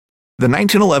The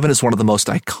 1911 is one of the most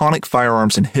iconic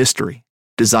firearms in history.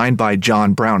 Designed by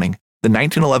John Browning, the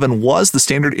 1911 was the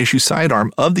standard issue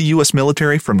sidearm of the U.S.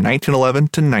 military from 1911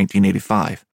 to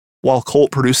 1985. While Colt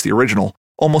produced the original,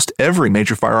 almost every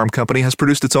major firearm company has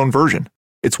produced its own version.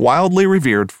 It's wildly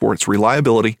revered for its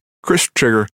reliability, crisp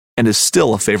trigger, and is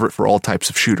still a favorite for all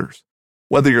types of shooters.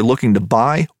 Whether you're looking to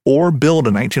buy or build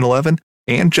a 1911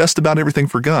 and just about everything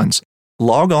for guns,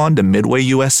 log on to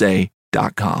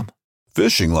MidwayUSA.com.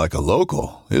 Fishing like a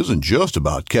local isn't just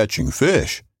about catching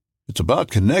fish. It's about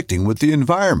connecting with the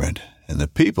environment and the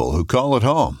people who call it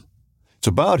home. It's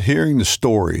about hearing the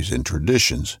stories and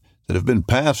traditions that have been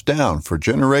passed down for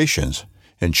generations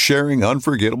and sharing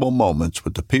unforgettable moments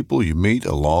with the people you meet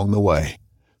along the way.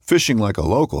 Fishing like a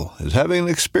local is having an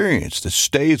experience that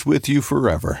stays with you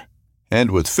forever.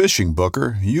 And with Fishing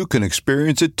Booker, you can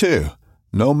experience it too,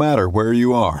 no matter where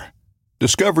you are.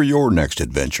 Discover your next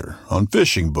adventure on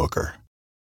Fishing Booker.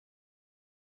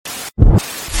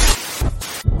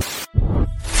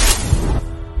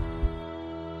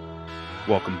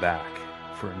 Welcome back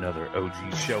for another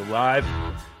OG Show Live.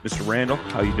 Mr. Randall,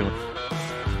 how you doing?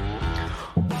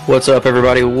 What's up,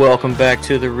 everybody? Welcome back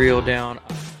to The Reel Down.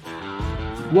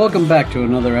 Welcome back to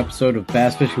another episode of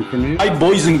Bass Fishing for News. Hi,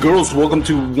 boys and girls. Welcome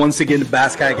to, once again, the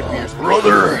Bass Kayak and Beers.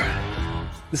 Brother,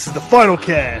 this is the final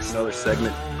cast. Another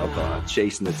segment of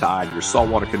Chasing the Tide, your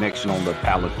saltwater connection on the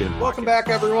Pelican. Welcome back,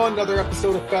 everyone. Another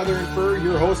episode of Feather and Fur.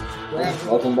 Your host, Brad.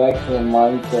 Welcome back to the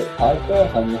Mindset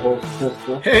Podcast. I'm your host,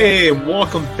 Crystal. Hey,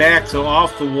 welcome back to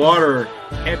Off the Water.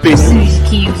 Susie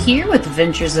Q here with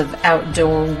Adventures of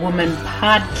Outdoor Woman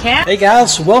podcast. Hey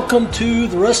guys, welcome to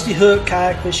the Rusty Hook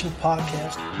Kayak Fishing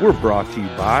Podcast. We're brought to you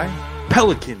by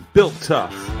Pelican, built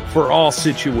tough for all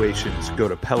situations. Go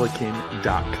to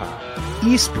pelican.com.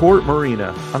 Eastport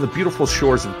Marina on the beautiful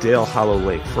shores of Dale Hollow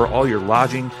Lake. For all your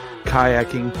lodging,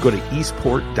 kayaking, go to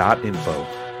eastport.info.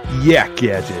 Yak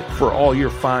Gadget. For all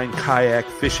your fine kayak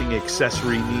fishing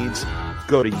accessory needs,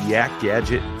 go to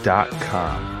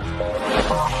yakgadget.com.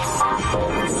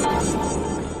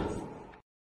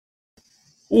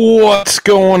 What's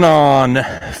going on?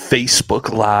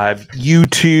 Facebook Live,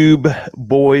 YouTube,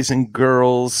 boys and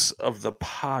girls of the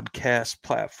podcast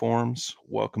platforms.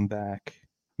 Welcome back,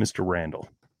 Mr. Randall.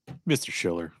 Mr.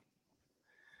 Schiller.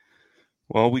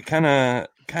 Well, we kind of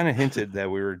hinted that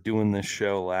we were doing this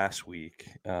show last week.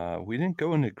 We didn't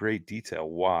go into great detail.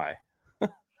 Why?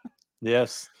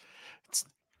 Yes.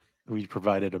 We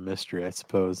provided a mystery, I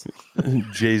suppose.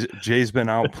 Jay's been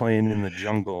out playing in the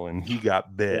jungle and he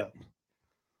got bit. Yeah.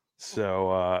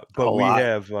 So, but we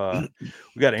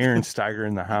got Aaron Steiger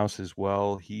in the house as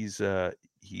well. He's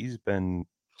been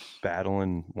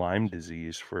battling Lyme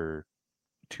disease for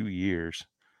 2 years,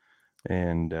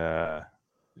 and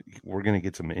we're gonna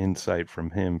get some insight from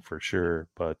him for sure.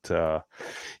 But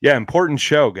yeah, important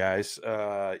show, guys.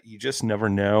 You just never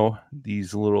know,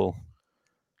 these little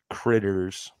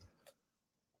critters.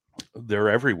 They're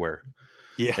everywhere.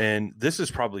 Yeah. And this is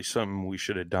probably something we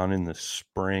should have done in the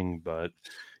spring, but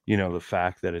you know, the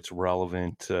fact that it's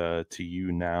relevant to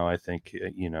you now, I think,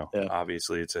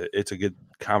 obviously it's a good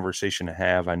conversation to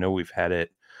have. I know we've had it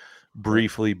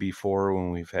briefly before when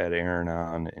we've had Aaron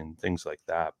on and things like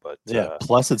that, but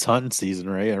plus it's hunting season,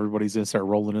 right? Everybody's gonna start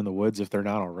rolling in the woods if they're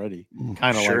not already,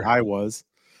 kind of like I was.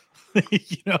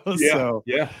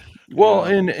 Well,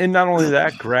 and not only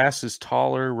that, grass is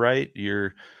taller, right?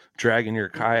 You're dragging your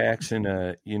kayaks in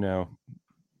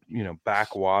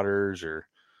backwaters or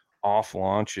off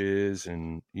launches,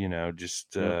 and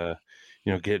just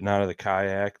getting out of the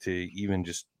kayak to even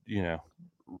just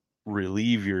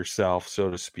relieve yourself, so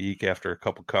to speak, after a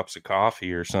couple cups of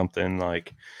coffee or something.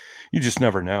 Like, you just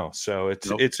never know. So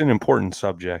it's an important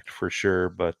subject for sure.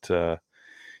 But you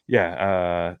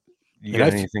got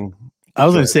anything? I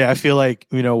was gonna say, I feel like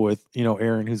with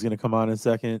Aaron, who's gonna come on in a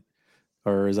second,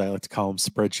 or as I like to call him,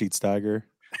 Spreadsheet Steiger.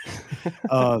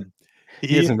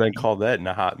 He hasn't been called that in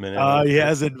a hot minute. He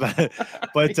hasn't, but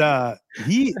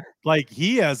he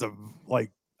has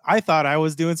I thought I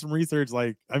was doing some research.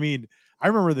 I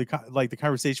remember the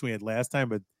conversation we had last time,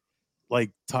 but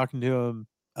talking to him,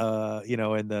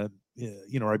 in the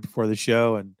right before the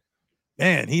show, and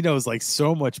man, he knows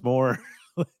so much more.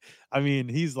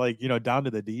 He's down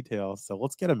to the details. So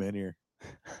let's get him in here.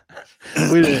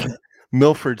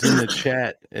 Milford's in the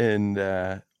chat,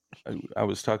 and I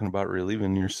was talking about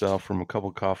relieving yourself from a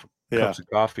couple cups of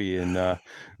coffee, and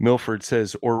Milford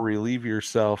says, or relieve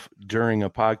yourself during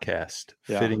a podcast,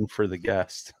 fitting for the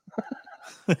guest.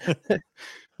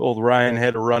 Old Ryan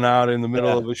had to run out in the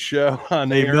middle of a show on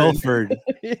Milford.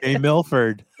 Hey,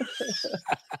 Milford.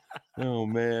 Oh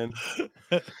man.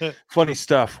 Funny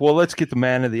stuff. Well, let's get the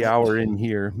man of the hour in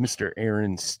here, Mr.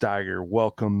 Aaron Steiger.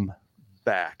 Welcome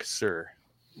back, sir.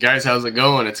 Guys, how's it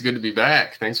going? It's good to be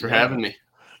back. Thanks for having me.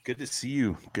 Good to see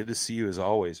you. Good to see you as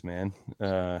always, man.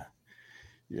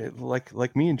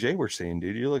 Like me and Jay were saying,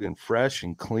 dude, you're looking fresh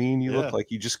and clean. You look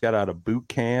like you just got out of boot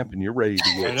camp and you're ready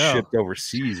to get shipped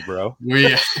overseas, bro.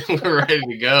 We're ready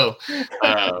to go.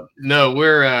 I'm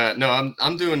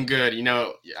doing good. You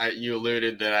know, you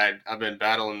alluded that I've been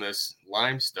battling this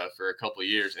Lyme stuff for a couple of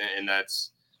years, and I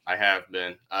have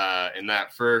been. And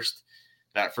that first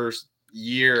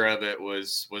year of it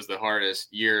was the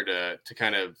hardest year to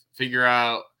kind of figure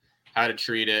out how to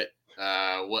treat it.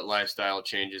 What lifestyle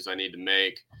changes I need to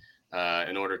make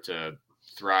in order to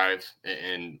thrive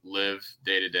and live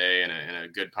day to day in a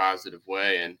good, positive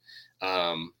way. And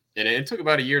it took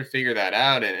about a year to figure that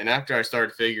out. And after I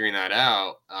started figuring that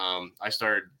out, I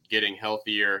started getting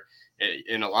healthier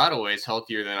in a lot of ways,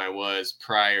 healthier than I was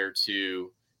prior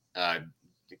to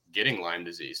getting Lyme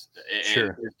disease.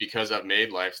 Sure. And it's because I've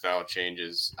made lifestyle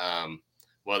changes,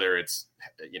 whether it's,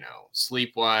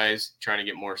 sleep wise, trying to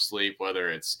get more sleep, whether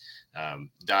it's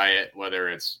diet, whether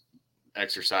it's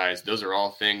exercise. Those are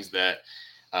all things that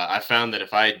I found that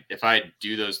if I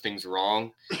do those things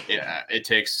wrong,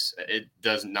 it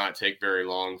does not take very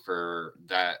long for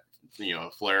that,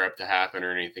 flare up to happen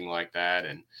or anything like that.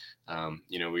 And,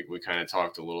 we kind of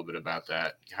talked a little bit about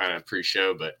that kind of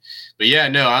pre-show, but yeah,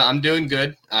 no, I'm doing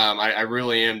good. I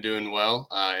really am doing well,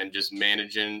 and just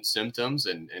managing symptoms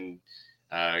and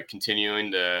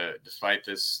continuing to fight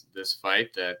this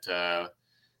fight that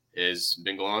has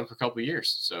been going on for a couple of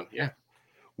years. So yeah.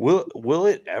 Will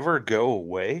it ever go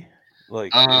away?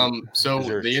 Like, so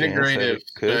the integrative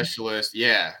specialist,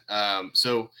 yeah.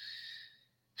 So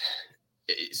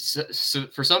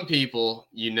for some people,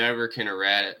 you never can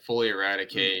fully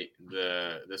eradicate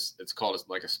this. It's called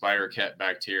like a spirochete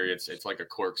bacteria. It's like a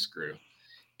corkscrew,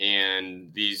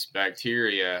 and these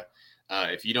bacteria,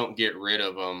 if you don't get rid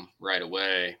of them right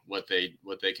away, what they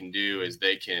can do is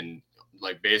they can,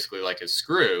 like, basically like a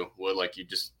screw would, like you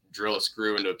just drill a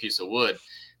screw into a piece of wood.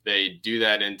 They do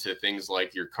that into things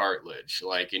like your cartilage,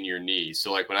 like in your knees.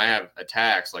 So like when I have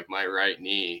attacks, like my right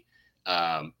knee,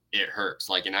 it hurts.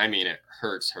 Like, and I mean, it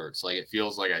hurts. Like it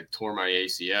feels like I tore my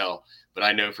ACL, but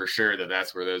I know for sure that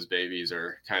that's where those babies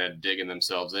are kind of digging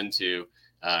themselves into.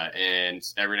 And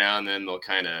every now and then they'll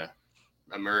kind of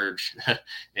emerge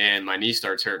and my knee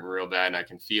starts hurting real bad and I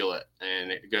can feel it.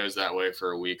 And it goes that way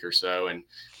for a week or so. And,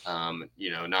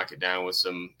 knock it down with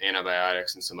some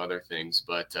antibiotics and some other things.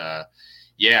 But,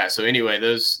 yeah. So anyway,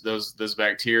 those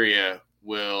bacteria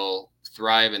will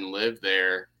thrive and live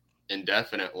there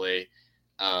indefinitely.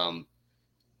 My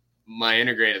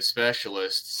integrative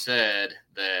specialist said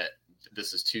that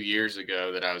this is 2 years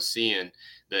ago that I was seeing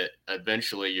that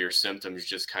eventually your symptoms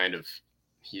just kind of,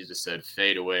 he just said,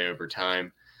 fade away over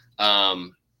time.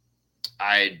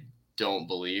 I don't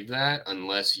believe that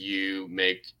unless you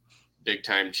make big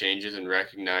time changes and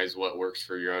recognize what works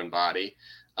for your own body.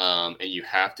 And you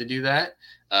have to do that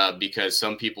because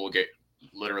some people get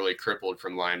literally crippled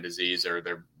from Lyme disease, or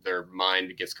their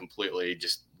mind gets completely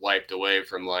just wiped away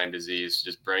from Lyme disease,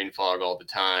 just brain fog all the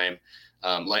time.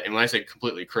 And when I say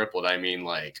completely crippled, I mean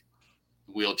like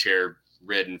wheelchair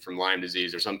ridden from Lyme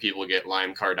disease, or some people get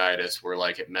Lyme carditis where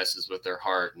like it messes with their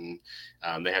heart and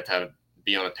they have to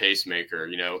be on a pacemaker.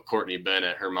 Courtney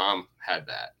Bennett, her mom had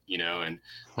that, and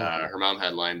her mom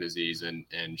had Lyme disease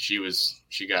and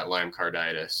she got Lyme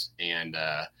carditis and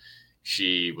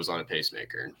she was on a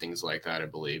pacemaker and things like that, I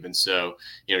believe. And so,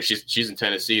 she's in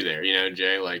Tennessee there,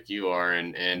 Jay, like you are.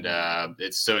 And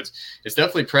it's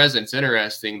definitely present. It's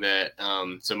interesting that,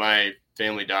 so my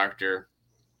family doctor,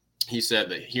 he said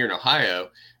that here in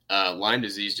Ohio, Lyme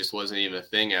disease just wasn't even a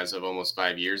thing as of almost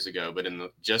 5 years ago. But in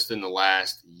the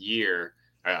last year,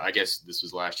 I guess this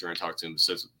was last year when I talked to him.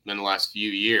 So in the last few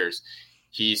years,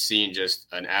 he's seen just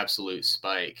an absolute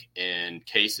spike in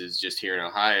cases just here in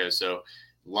Ohio. So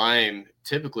Lyme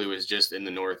typically was just in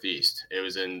the Northeast. It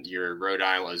was in your Rhode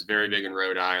Island. It was very big in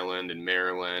Rhode Island and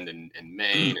Maryland and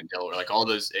Maine and Delaware, like all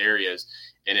those areas.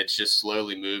 And it's just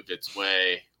slowly moved its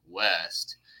way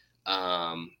west.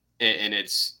 And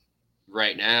it's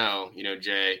right now,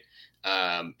 Jay,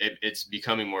 it's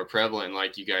becoming more prevalent.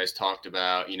 Like you guys talked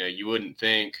about, you wouldn't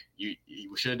think you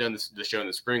should have done the show in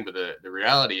the spring, but the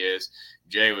reality is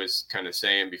Jay was kind of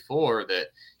saying before that,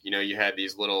 you had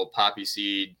these little poppy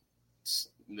seed,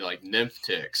 like nymph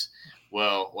ticks.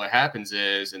 Well, what happens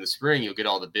is in the spring, you'll get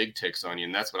all the big ticks on you.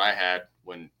 And that's what I had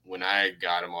when I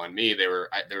got them on me. They were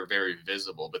very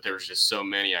visible, but there was just so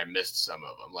many, I missed some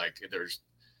of them. Like there's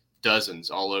dozens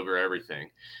all over everything.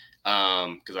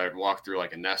 because I walked through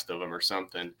like a nest of them or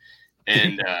something.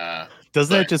 And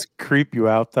doesn't that just creep you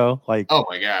out though? Like, oh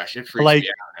my gosh, it freaks like me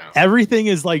out now. Everything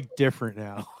is like different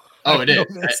now. Oh, it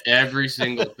is. Every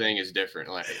single thing is different.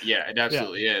 Like, yeah, it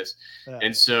absolutely is. Yeah.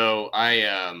 And so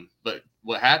but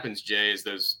what happens, Jay, is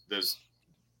those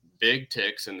big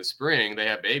ticks in the spring, they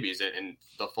have babies, and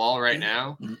the fall right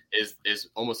now is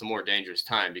almost a more dangerous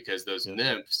time because those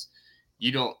nymphs,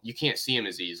 you can't see them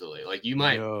as easily. Like you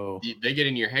might, they get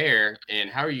in your hair, and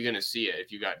how are you going to see it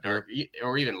if you got dark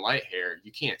or even light hair?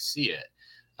 You can't see it.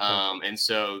 And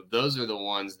so those are the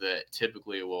ones that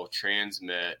typically will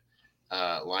transmit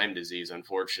Lyme disease,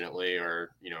 unfortunately,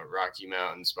 or Rocky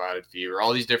Mountain spotted fever,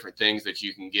 all these different things that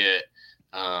you can get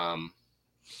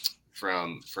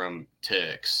from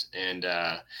ticks. And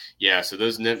so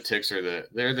those nymph ticks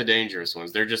they're the dangerous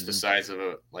ones. They're just the size of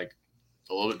a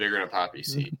little bit bigger than a poppy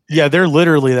seed. Yeah, they're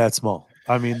literally that small.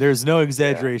 I mean, there's no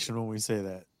exaggeration when we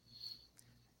say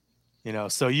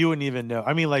that. So you wouldn't even know.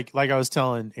 I mean, like I was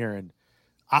telling Aaron,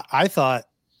 I thought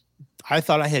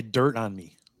I had dirt on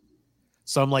me.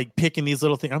 So I'm like picking these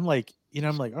little things. I'm like,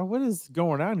 oh, what is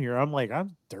going on here? I'm like,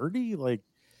 I'm dirty. Like,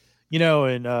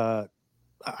 and I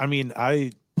mean,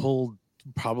 I pulled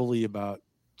probably about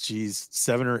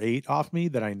 7 or 8 off me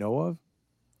that I know of,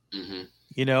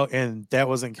 and that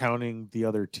wasn't counting the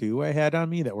other 2 I had on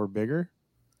me that were bigger.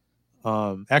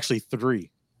 Actually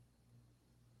 3.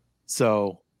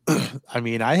 So, I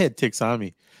mean, I had ticks on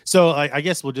me. So I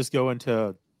guess we'll just go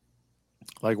into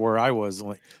like where I was.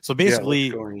 Like, so basically,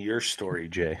 let's go into your story,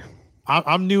 Jay.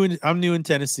 I'm new in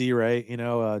Tennessee, right?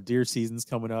 Deer season's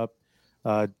coming up.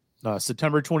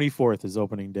 September 24th is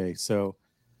opening day. So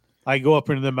I go up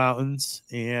into the mountains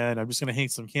and I'm just going to hang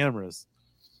some cameras.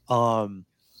 I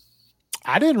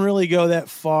didn't really go that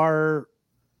far,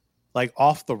 like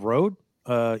off the road,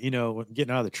 getting out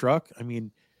of the truck.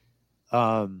 I'm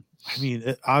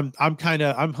hunting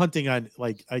on,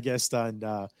 like, I guess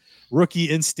on rookie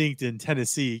instinct in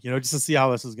Tennessee, just to see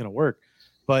how this is going to work.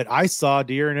 But I saw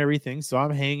deer and everything. So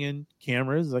I'm hanging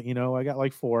cameras, I got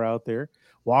like 4 out there,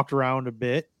 walked around a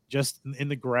bit just in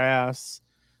the grass.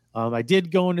 I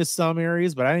did go into some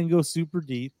areas, but I didn't go super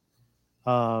deep.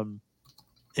 And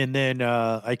then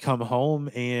I come home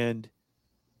and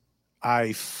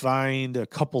I find a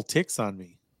couple ticks on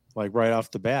me, like right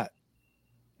off the bat.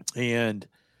 And,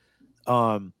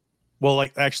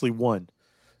 like actually one,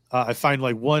 I find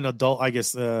like one adult, I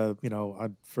guess, I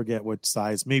forget what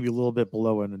size, maybe a little bit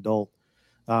below an adult,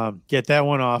 get that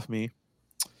one off me.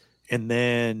 And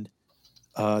then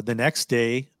the next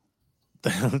day,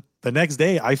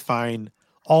 I find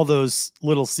all those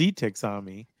little seed ticks on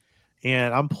me,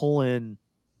 and I'm pulling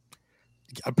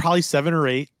probably 7 or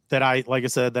 8 that like I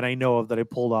said, that I know of that I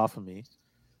pulled off of me.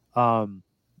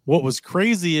 What was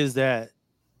crazy is that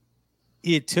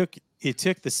it took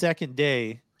the second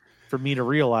day for me to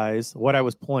realize what I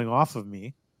was pulling off of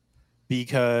me,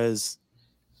 because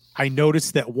I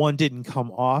noticed that one didn't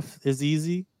come off as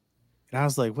easy. And I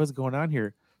was like, what's going on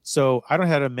here? So I don't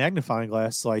have a magnifying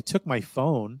glass. So I took my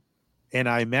phone and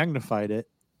I magnified it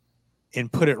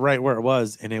and put it right where it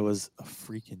was. And it was a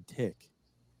freaking tick.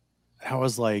 And I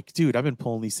was like, dude, I've been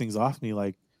pulling these things off me.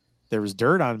 Like there was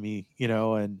dirt on me,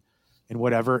 and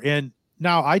whatever. And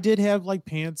now I did have like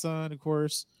pants on, of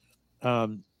course,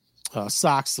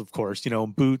 socks, of course,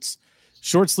 boots,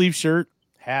 short sleeve shirt,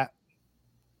 hat.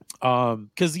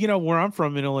 Cause where I'm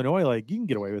from in Illinois, like you can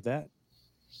get away with that.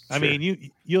 I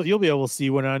mean, you'll be able to see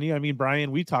one on you. I mean,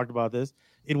 Brian, we talked about this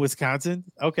in Wisconsin.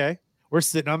 Okay. We're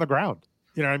sitting on the ground.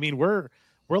 I mean, we're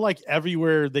like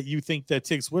everywhere that you think that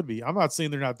ticks would be. I'm not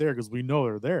saying they're not there because we know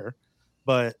they're there,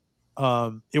 but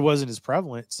it wasn't as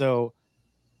prevalent. So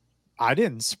I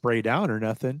didn't spray down or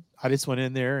nothing. I just went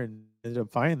in there and ended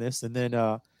up finding this. And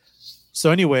then,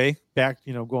 so anyway,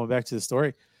 going back to the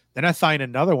story, then I find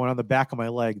another one on the back of my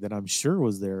leg that I'm sure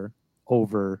was there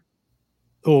over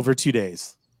 2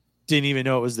 days. Didn't even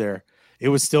know it was there. It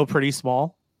was still pretty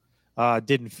small.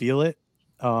 Didn't feel it.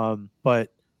 But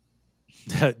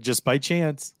just by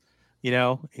chance,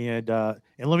 and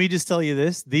let me just tell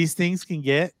you these things can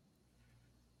get,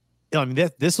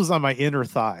 this was on my inner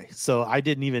thigh. So I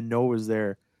didn't even know it was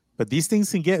there, but these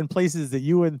things can get in places that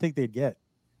you wouldn't think they'd get,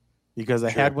 because I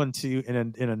had one too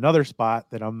in another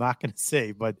spot that I'm not going to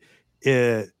say, but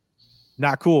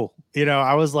not cool.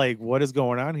 I was like, what is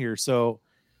going on here? So,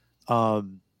 so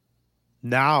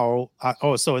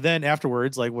then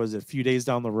afterwards, like, was it a few days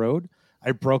down the road,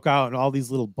 I broke out in all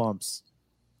these little bumps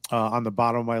on the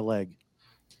bottom of my leg.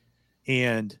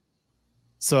 And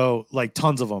so like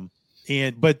tons of them.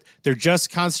 But they're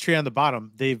just concentrated on the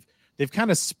bottom. They've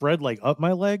kind of spread like up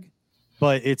my leg,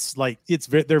 but it's like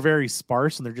they're very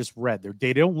sparse and they're just red.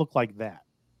 They don't look like that.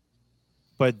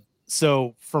 But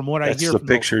so from what I hear, that's the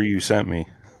picture you sent me.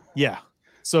 Yeah.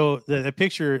 So the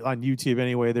picture on YouTube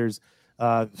anyway. There's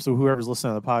so whoever's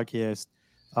listening to the podcast,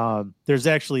 there's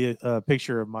actually a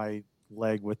picture of my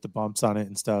leg with the bumps on it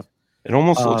and stuff. It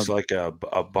almost looks like a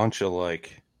bunch of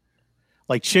like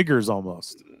chiggers,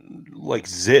 almost like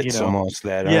zits, almost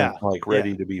that aren't like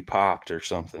ready to be popped or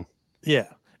something. Yeah,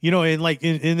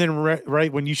 and then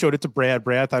right when you showed it to Brad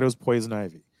thought it was poison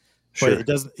ivy, sure. But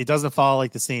it doesn't follow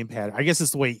like the same pattern. I guess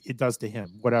it's the way it does to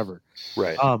him, whatever.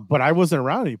 Right. But I wasn't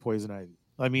around any poison ivy.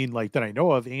 I mean, like that I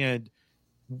know of, and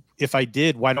if I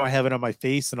did, why don't I have it on my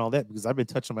face and all that? Because I've been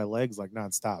touching my legs like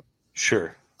nonstop.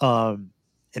 Sure. And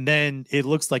then it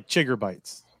looks like chigger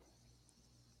bites.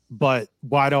 But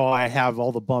why do I have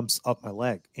all the bumps up my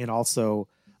leg and also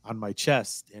on my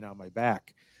chest and on my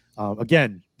back?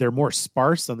 Again, they're more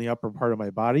sparse on the upper part of my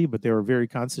body, but they were very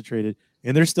concentrated,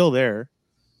 and they're still there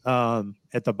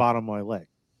at the bottom of my leg.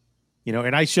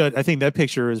 And I think that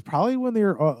picture is probably when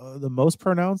they're the most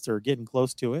pronounced or getting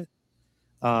close to it.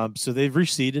 So they've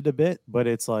receded a bit, but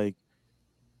it's like,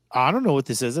 I don't know what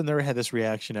this is. I've never had this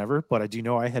reaction ever, but I do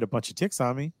know I had a bunch of ticks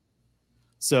on me.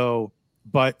 So,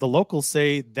 but the locals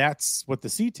say that's what the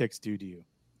sea ticks do to you.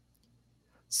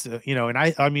 So, and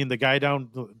I mean, the guy down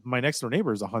my next door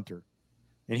neighbor is a hunter,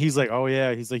 and he's like, oh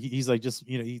yeah, he's like, just,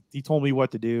 he told me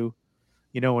what to do,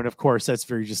 and of course that's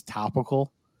very just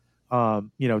topical.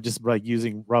 Just like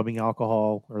rubbing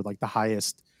alcohol or like the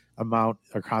highest amount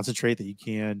or concentrate that you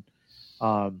can.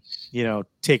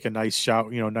 Take a nice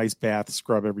shower, nice bath,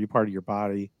 scrub every part of your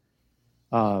body.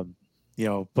 But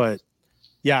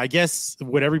yeah, I guess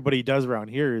what everybody does around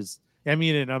here is, and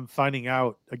I'm finding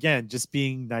out again, just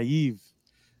being naive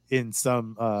in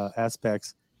some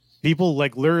aspects, people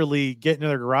like literally get into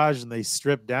their garage and they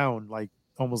strip down like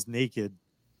almost naked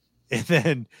and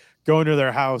then go into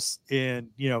their house and,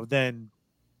 then,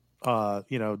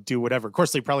 do whatever. Of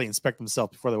course, they probably inspect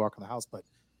themselves before they walk in the house, but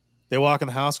they walk in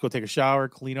the house, go take a shower,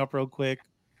 clean up real quick,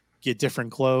 get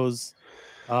different clothes.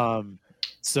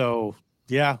 So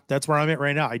yeah, that's where I'm at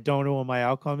right now. I don't know what my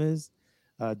outcome is.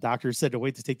 Doctor said to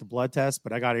wait to take the blood test,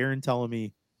 but I got Aaron telling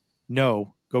me,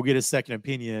 no, go get a second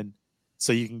opinion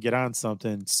so you can get on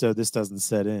something so this doesn't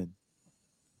set in.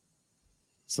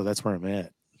 So that's where I'm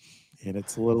at. And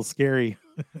it's a little scary.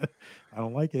 I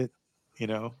don't like it,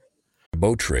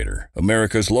 Boat Trader,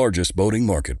 America's largest boating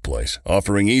marketplace,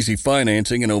 offering easy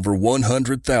financing and over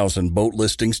 100,000 boat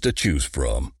listings to choose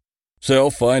from. Sell,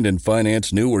 find, and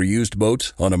finance new or used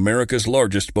boats on America's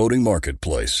largest boating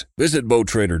marketplace. Visit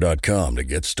BoatTrader.com to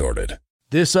get started.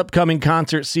 This upcoming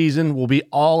concert season will be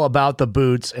all about the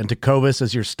boots, and Tecovas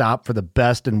is your stop for the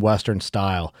best in Western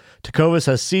style. Tecovas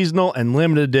has seasonal and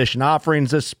limited edition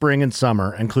offerings this spring and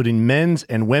summer, including men's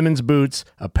and women's boots,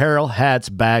 apparel, hats,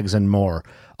 bags, and more.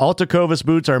 All Tecovas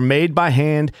boots are made by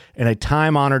hand in a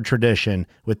time-honored tradition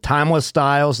with timeless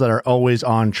styles that are always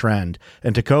on trend.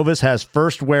 And Tecovas has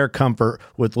first wear comfort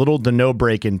with little to no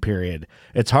break-in period.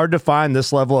 It's hard to find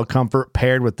this level of comfort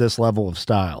paired with this level of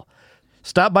style.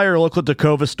 Stop by your local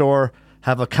Tecovas store,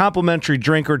 have a complimentary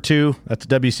drink or two, that's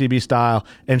WCB style,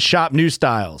 and shop new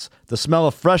styles. The smell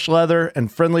of fresh leather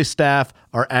and friendly staff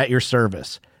are at your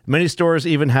service. Many stores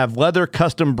even have leather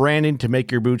custom branding to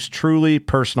make your boots truly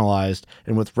personalized.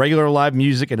 And with regular live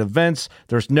music and events,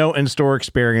 there's no in-store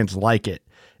experience like it.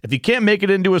 If you can't make it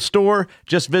into a store,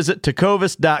 just visit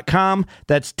Tecovas.com.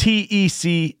 That's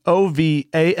TECOVAS.com.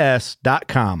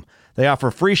 They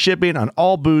offer free shipping on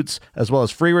all boots, as well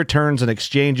as free returns and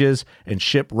exchanges, and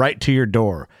ship right to your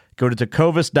door. Go to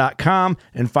Tecovas.com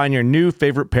and find your new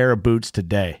favorite pair of boots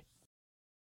today.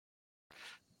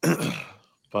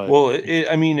 Well,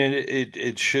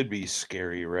 it should be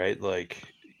scary, right? Like,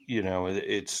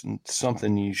 it's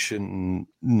something you shouldn't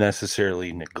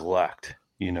necessarily neglect.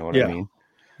 You know what I mean?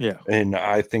 Yeah. And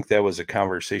I think that was a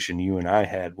conversation you and I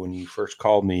had when you first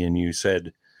called me and you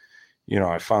said,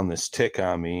 I found this tick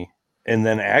on me. And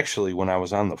then actually when I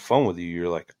was on the phone with you, you're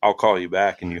like, I'll call you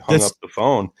back. And you hung up the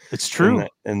phone. It's true.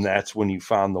 And that's when you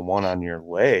found the one on your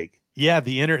leg. Yeah.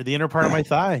 The inner part of my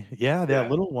thigh. Yeah. That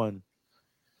little one.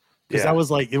 Because I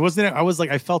was like, I was like,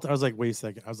 wait a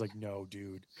second. I was like, no,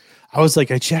 dude. I was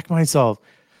like, I checked myself,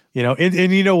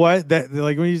 and you know what? That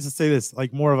like when you used to say this,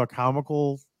 like more of a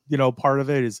comical, part of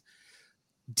it is,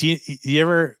 can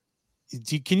you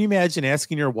imagine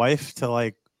asking your wife to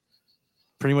like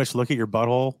pretty much look at your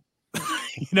butthole?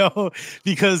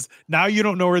 Because now you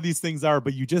don't know where these things are,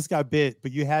 but you just got bit,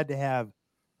 but you had to have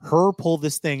her pull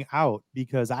this thing out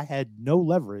because I had no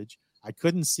leverage. I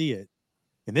couldn't see it.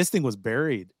 And this thing was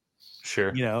buried.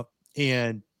 Sure.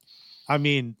 And I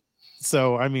mean,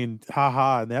 So I mean,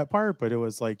 haha, in that part, but it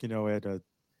was like, at a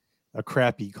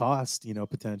crappy cost,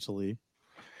 potentially.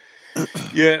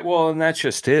 Yeah, well, and that's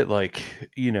just it. Like,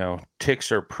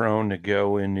 ticks are prone to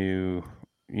go into,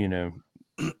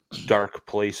 dark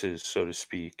places, so to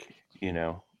speak.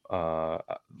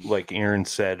 Like Aaron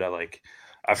said,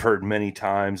 I've heard many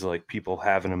times, like people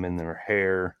having them in their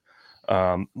hair.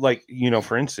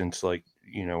 For instance,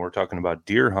 we're talking about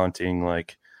deer hunting.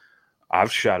 Like,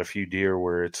 I've shot a few deer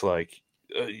where it's like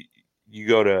you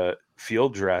go to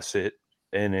field dress it,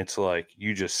 and it's like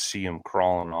you just see them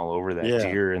crawling all over that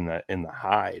deer in the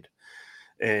hide,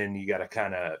 and you got to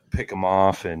kind of pick them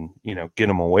off and get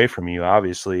them away from you,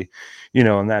 obviously,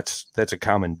 and that's a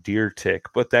common deer tick,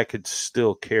 but that could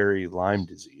still carry Lyme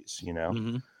disease,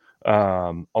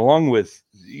 along with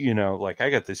like I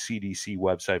got the CDC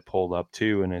website pulled up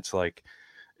too, and it's like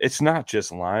it's not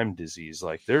just Lyme disease.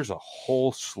 Like there's a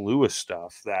whole slew of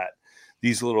stuff that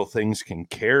these little things can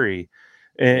carry.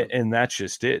 And that's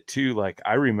just it too. Like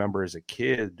I remember as a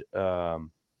kid, I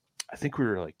think we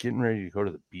were like getting ready to go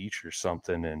to the beach or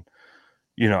something. And,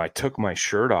 I took my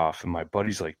shirt off and my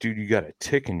buddy's like, dude, you got a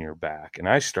tick in your back. And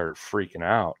I started freaking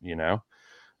out,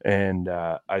 and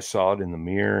I saw it in the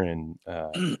mirror, and,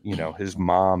 his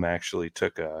mom actually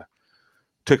took a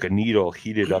needle,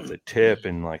 heated up the tip,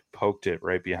 and like poked it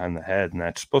right behind the head. And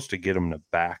that's supposed to get him to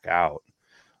back out.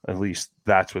 At least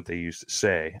that's what they used to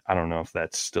say. I don't know if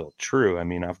that's still true. I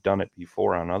mean, I've done it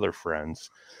before on other friends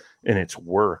and it's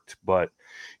worked, but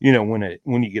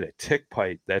when you get a tick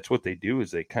bite, that's what they do,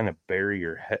 is they kind of bury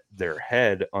their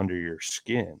head under your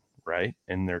skin. Right.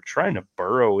 And they're trying to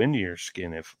burrow into your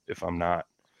skin. If I'm not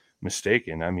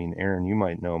mistaken. I mean, Aaron, you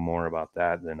might know more about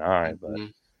that than I, but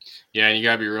yeah. And you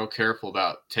gotta be real careful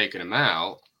about taking them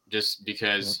out, just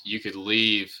because you could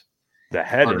leave the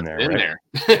head in there.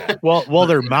 Yeah. Well,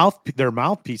 their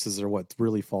mouthpieces are what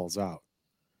really falls out,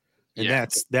 and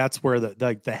that's where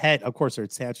the head. Of course, they're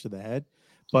attached to the head,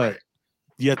 but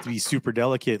you have to be super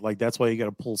delicate. Like that's why you got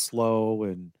to pull slow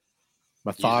and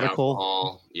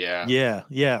methodical. Yeah.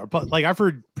 But like I've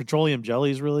heard petroleum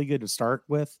jelly is really good to start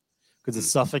with because it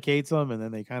suffocates them, and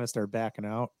then they kind of start backing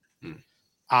out.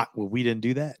 Well, we didn't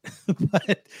do that,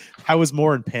 but I was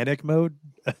more in panic mode.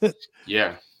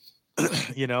 Yeah.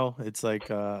 It's like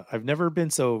I've never been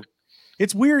so.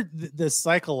 It's weird the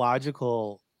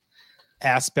psychological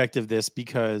aspect of this,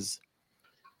 because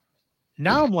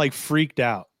now I'm like freaked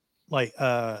out. Like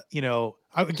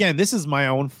again, this is my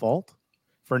own fault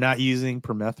for not using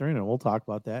permethrin, and we'll talk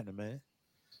about that in a minute.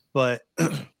 But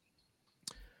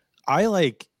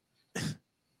I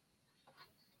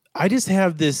just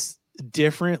have this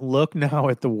different look now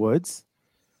at the woods,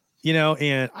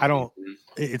 and I don't.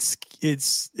 It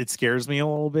scares me a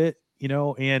little bit,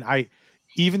 and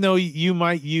even though you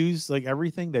might use like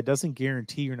everything, that doesn't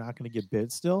guarantee you're not going to get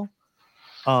bit still.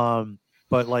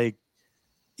 But like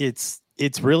it's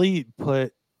really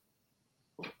put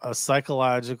a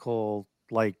psychological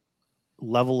like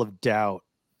level of doubt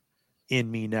in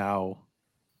me now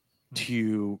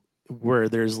to where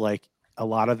there's like a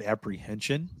lot of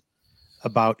apprehension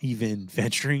about even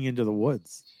venturing into the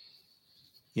woods,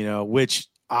 which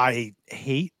I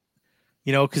hate,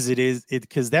 because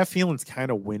because that feeling's kind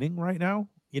of winning right now,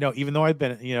 even though I've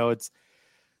been,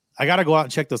 I got to go out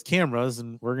and check those cameras,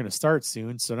 and we're going to start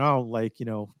soon. So now, like,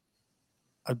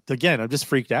 again, I'm just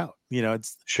freaked out,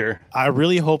 it's sure. I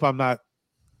really hope I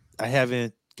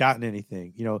haven't gotten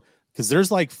anything, because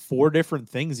there's like 4 different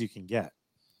things you can get,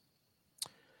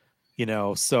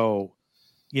 so,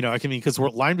 because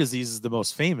Lyme disease is the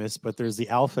most famous, but there's the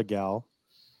alpha-gal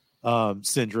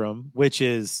syndrome, which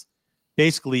is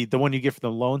basically the one you get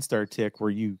from the Lone Star tick, where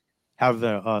you have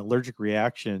the allergic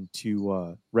reaction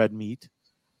to red meat,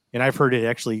 and I've heard it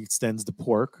actually extends to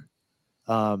pork.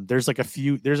 There's a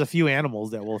few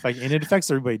animals that will affect, and it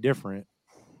affects everybody different.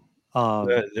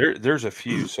 There's a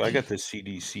few. So I got the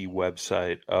CDC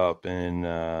website up, and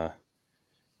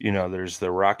there's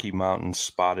the Rocky Mountain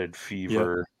spotted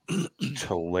fever, Let's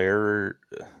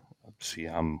see,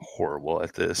 I'm horrible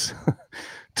at this.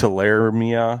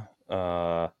 Tularemia.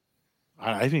 I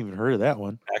haven't even heard of that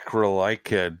one.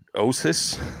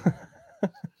 Acrolycosis.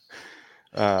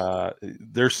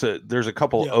 There's a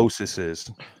couple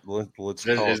osises. Let's call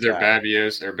is there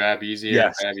Babesiosis or Babesia?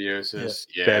 Yes. Babiosis.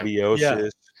 Yeah.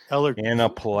 Babiosis.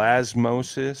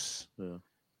 Anaplasmosis.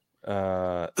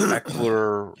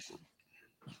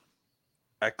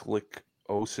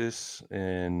 Ehrlichiosis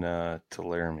and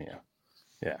tularemia.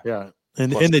 Yeah.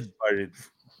 And the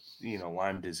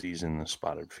Lyme disease and the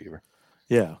spotted fever.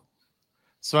 Yeah.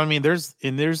 So I mean,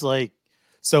 there's like,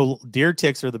 so deer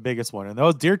ticks are the biggest one, and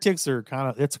those deer ticks are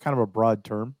it's kind of a broad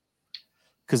term.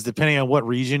 because depending on what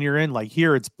region you're in, like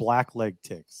here it's black leg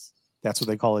ticks. That's what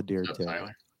they call a deer tick.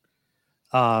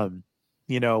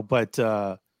 You know, but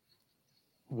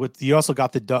you also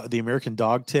got the American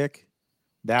dog tick.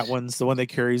 That one's the one that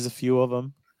carries a few of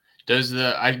them.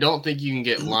 I don't think you can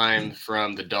get Lyme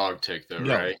from the dog tick though,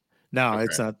 right? No, okay.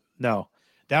 It's not. No,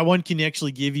 that one can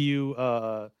actually give you.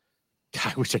 God,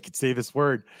 I wish I could say this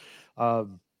word.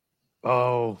 Hooked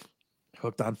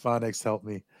on phonics, help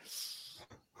me.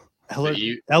 What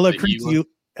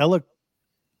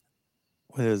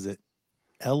is it?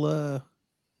 Ella.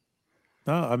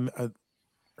 No,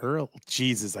 Earl.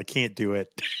 Jesus, I can't do it.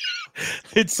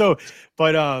 It's so,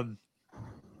 but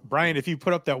Brian, if you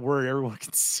put up that word, everyone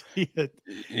can see it.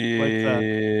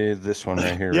 This one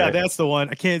right here. Yeah, right? That's the one.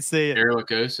 I can't say it.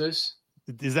 Ehrlichiosis?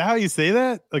 Is that how you say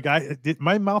that? Like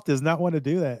my mouth does not want to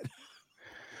do that.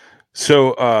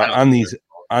 So on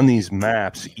these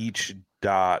maps, each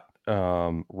dot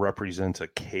represents a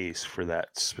case for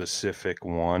that specific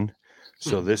one.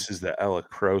 So this is the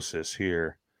Ehrlichiosis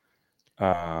here.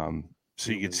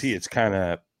 So you can see it's kind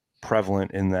of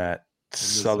prevalent in that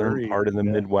southern part of the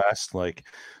Midwest, like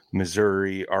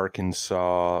Missouri,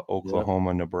 Arkansas,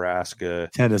 Oklahoma, Nebraska,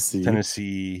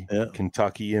 Tennessee,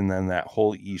 Kentucky, and then that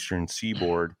whole eastern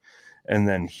seaboard. And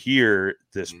then here,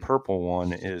 this purple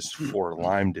one is for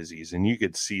Lyme disease. And you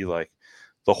could see like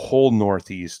the whole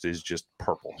Northeast is just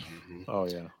purple. Oh,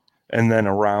 yeah. And then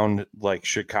around like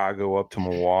Chicago up to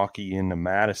Milwaukee into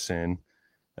Madison,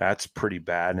 that's pretty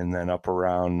bad. And then up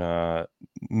around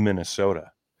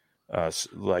Minnesota,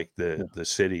 like the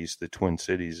cities, the Twin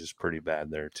Cities is pretty bad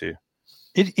there too.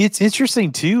 It's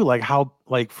interesting too,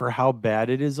 like for how bad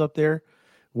it is up there.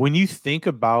 When you think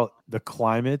about the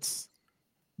climates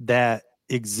that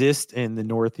exist in the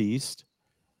Northeast,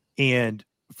 and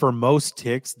for most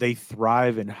ticks, they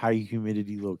thrive in high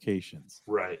humidity locations.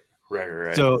 Right.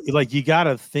 So like you got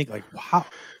to think like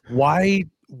why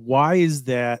is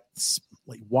that,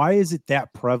 like why is it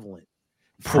that prevalent?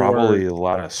 Probably a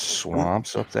lot of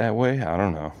swamps up that way. I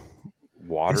don't know.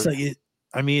 Water. It's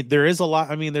like there's a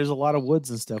lot of woods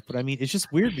and stuff, but I mean it's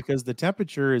just weird because the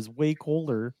temperature is way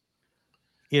colder.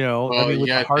 You know, with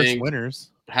the harsh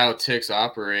winters. How ticks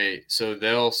operate, so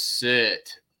they'll sit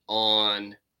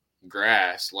on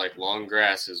grass, like long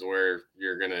grass is where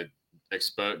you're gonna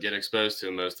get exposed to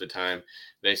them most of the time.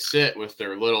 They sit with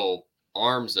their little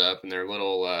arms up and their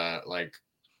little like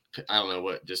I don't know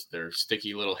what, just their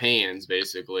sticky little hands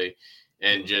basically.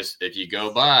 And just if you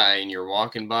go by and you're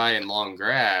walking by in long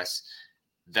grass,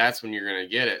 that's when you're going to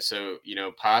get it. So, you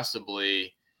know,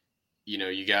 possibly, you know,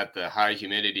 you got the high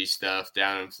humidity stuff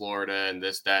down in Florida and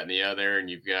this, that, and the other. And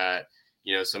you've got,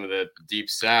 you know, some of the deep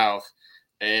South.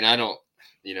 And I don't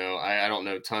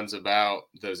know tons about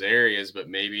those areas, but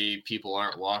maybe people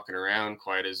aren't walking around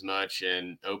quite as much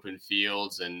in open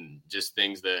fields and just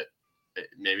things that,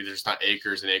 maybe there's not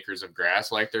acres and acres of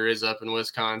grass like there is up in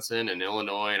Wisconsin and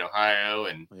Illinois and Ohio.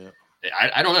 And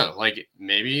I don't know, like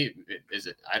maybe is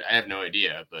it, I have no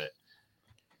idea, but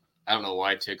I don't know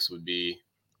why ticks would be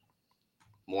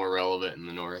more relevant in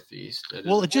the Northeast.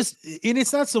 Well,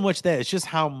 it's not so much that, it's just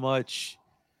how much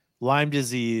Lyme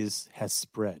disease has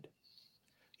spread.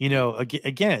 You know,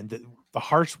 again, the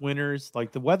harsh winters,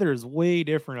 like the weather is way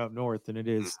different up north than it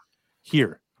is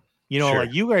here. You know,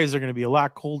 like you guys are going to be a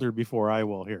lot colder before I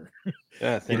will here.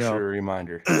 Yeah, thanks for a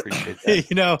reminder. Appreciate that.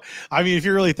 You know, I mean, if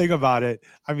you really think about it,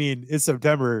 I mean, it's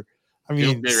September. I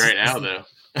mean, right now though.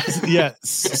 Yeah,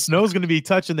 snow's going to be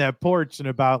touching that porch in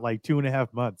about like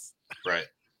 2.5 months. Right.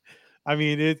 I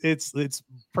mean, it's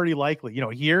pretty likely. You know,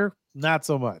 here not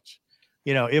so much.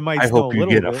 You know, it might. I snow hope a you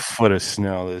little get bit. a foot of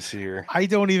snow this year. I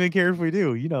don't even care if we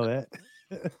do. You know that.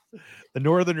 The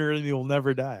northerner will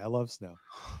never die. I love snow.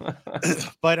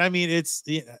 But I mean,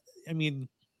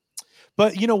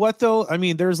 but you know what though? I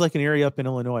mean, there's like an area up in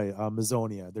Illinois,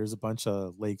 Mazonia. There's a bunch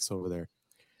of lakes over there.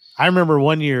 I remember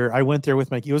one year I went there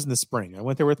with it was in the spring. I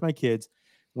went there with my kids.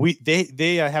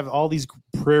 They have all these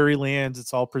prairie lands.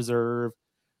 It's all preserved.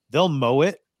 They'll mow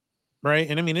it. Right.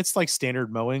 And I mean, it's like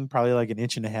standard mowing, probably like 1.5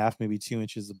 inches, maybe 2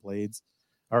 inches of blades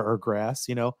or grass,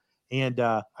 you know? And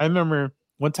I remember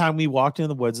one time we walked in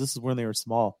the woods. This is when they were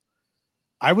small.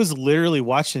 I was literally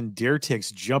watching deer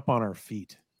ticks jump on our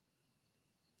feet.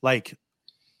 Like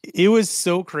it was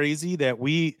so crazy that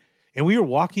we were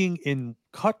walking in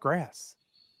cut grass.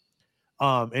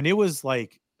 And it was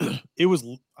like, it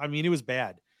was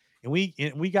bad. And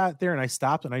we got there and I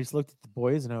stopped and I just looked at the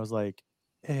boys and I was like,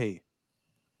 hey,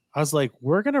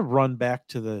 we're going to run back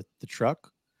to the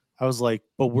truck. I was like,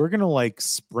 but we're going to like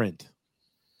sprint.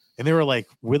 And they were like,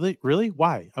 really?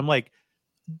 Why? I'm like,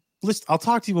 I'll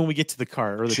talk to you when we get to the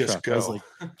car or the Just truck. go. I was like,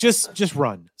 just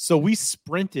run. So we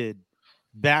sprinted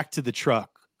back to the truck.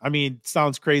 I mean,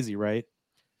 sounds crazy, right?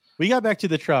 We got back to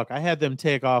the truck. I had them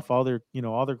take off all their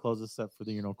clothes except for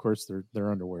the, of course,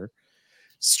 their underwear.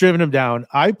 Stripping them down.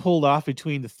 I pulled off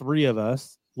between the three of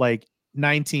us like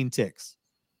 19 ticks.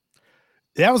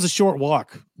 That was a short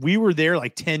walk. We were there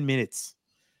like 10 minutes,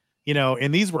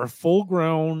 and these were full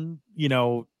grown,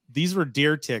 these were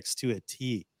deer ticks to a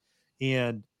T.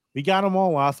 And we got them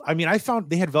all off. I mean, I found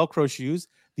they had Velcro shoes.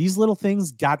 These little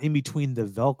things got in between the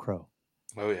Velcro.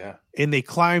 Oh, yeah. And they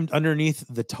climbed underneath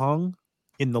the tongue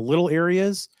in the little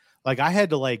areas. Like I had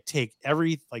to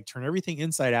turn everything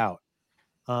inside out.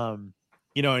 And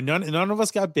none of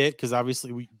us got bit because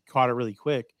obviously we caught it really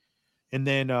quick. And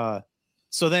then,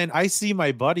 so then I see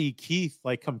my buddy Keith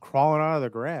like come crawling out of the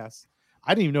grass.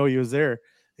 I didn't even know he was there,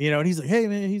 and he's like, hey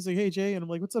man, he's like, hey Jay. And I'm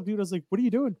like, what's up, dude? I was like, what are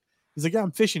you doing? He's like, yeah,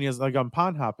 I'm fishing. He's like, I'm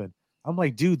pond hopping. I'm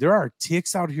like, dude, there are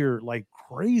ticks out here like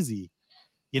crazy,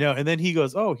 and then he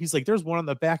goes, oh, he's like, there's one on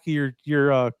the back of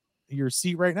your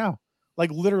seat right now.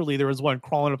 Like literally there was one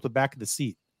crawling up the back of the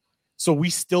seat. So we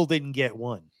still didn't get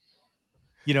one.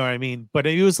 You know what I mean? But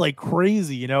it was like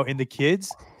crazy, and the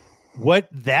kids, what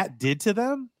that did to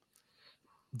them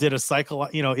did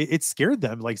it scared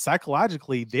them. Like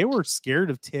psychologically, they were scared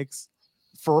of ticks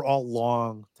for a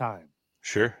long time.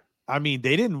 Sure. I mean,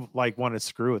 they didn't like want to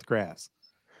screw with grass,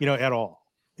 at all.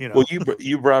 Well,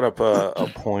 you brought up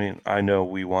a point I know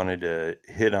we wanted to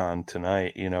hit on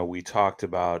tonight. We talked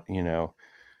about,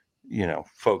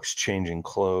 folks changing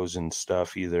clothes and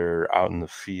stuff, either out in the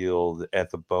field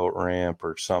at the boat ramp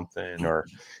or something, or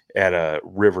at a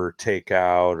river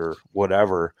takeout or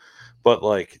whatever. But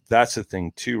like, that's the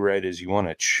thing too, right? Is you want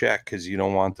to check because you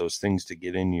don't want those things to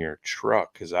get into your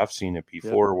truck. Because I've seen it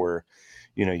before where,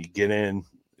 you get in,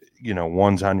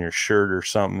 one's on your shirt or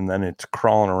something, then it's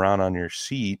crawling around on your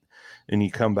seat, and you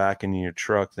come back into your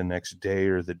truck the next day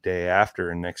or the day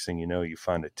after, and next thing you know, you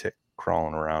find a tick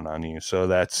crawling around on you. So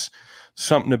that's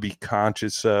something to be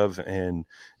conscious of, and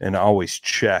always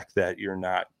check that you're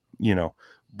not,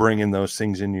 bringing those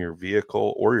things into your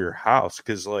vehicle or your house.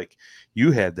 Because like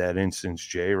you had that instance,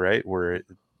 Jay, right, where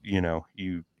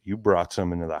you brought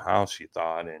some into the house, you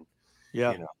thought, and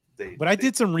but I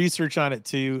did some research on it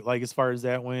too, like as far as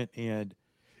that went. And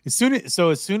as soon as I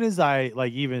as soon as I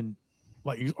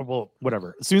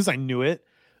knew it,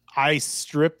 I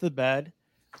stripped the bed.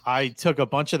 I took a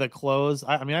bunch of the clothes.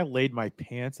 I laid my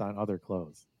pants on other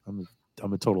clothes. I'm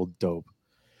a total dope.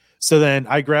 So then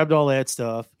I grabbed all that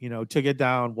stuff, took it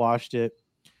down, washed it.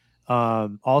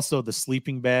 Also the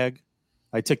sleeping bag.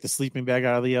 I took the sleeping bag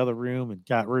out of the other room and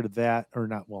got rid of that,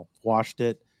 washed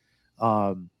it.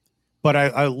 But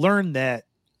I learned that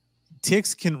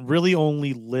ticks can really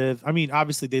only live. I mean,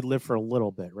 obviously they live for a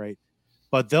little bit, right?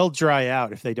 But they'll dry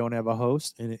out if they don't have a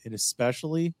host, and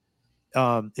especially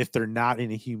if they're not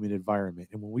in a humid environment.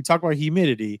 And when we talk about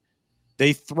humidity,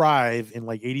 they thrive in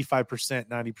like 85%,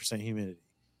 90% humidity.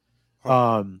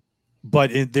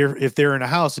 But if they're in a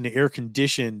house and the air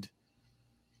conditioned,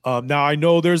 now I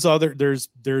know there's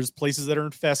places that are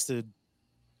infested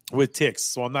with ticks.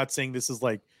 So I'm not saying this is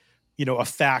like, a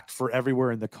fact for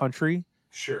everywhere in the country.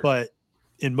 Sure. But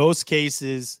in most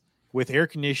cases with air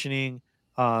conditioning,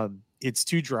 it's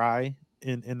too dry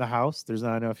in the house. There's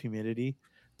not enough humidity.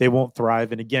 They won't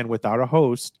thrive. And again, without a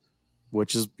host,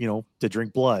 which is, to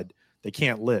drink blood, they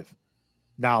can't live.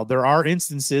 Now, there are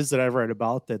instances that I've read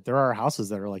about that there are houses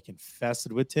that are like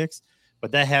infested with ticks,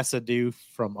 but that has to do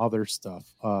from other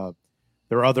stuff.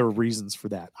 There are other reasons for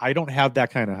that. I don't have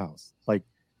that kind of house. Like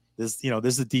this, this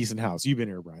is a decent house. You've been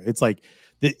here, Brian. It's like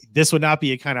this would not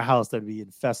be a kind of house that would be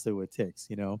infested with ticks,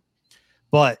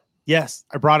 But yes,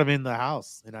 I brought them in the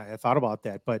house, and I thought about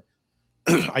that. But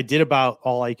I did about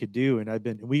all I could do,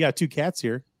 and we got 2 cats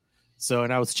here,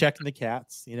 and I was checking the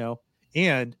cats,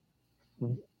 and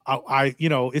I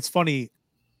it's funny,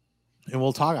 and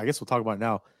I guess we'll talk about it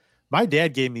now. My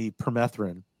dad gave me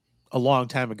permethrin a long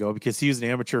time ago because he was an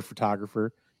amateur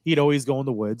photographer. He'd always go in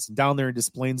the woods down there in Des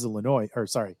Plaines, Illinois,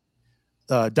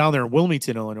 down there in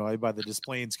Wilmington, Illinois, by the Des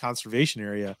Plaines Conservation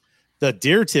Area. The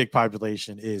deer tick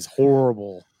population is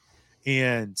horrible.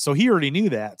 And so he already knew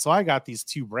that. So I got these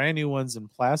 2 brand new ones in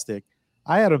plastic.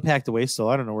 I had them packed away still.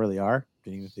 I don't know where they are.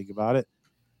 Didn't even think about it.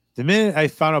 The minute I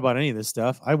found out about any of this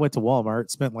stuff, I went to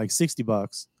Walmart, spent like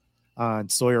 $60 on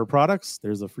Sawyer products.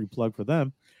 There's a free plug for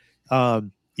them.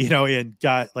 And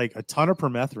got like a ton of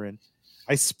permethrin.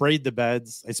 I sprayed the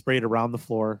beds. I sprayed around the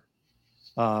floor,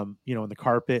 in the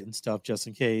carpet and stuff, just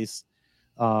in case.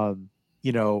 All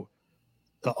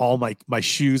my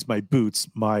shoes, my boots,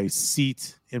 my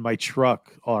seat in my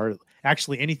truck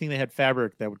actually anything that had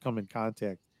fabric that would come in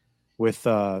contact with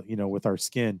with our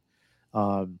skin.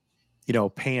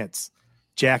 Pants,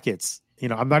 jackets.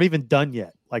 I'm not even done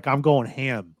yet. Like, I'm going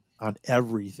ham on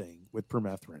everything with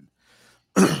permethrin.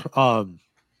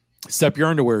 Except your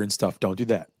underwear and stuff. Don't do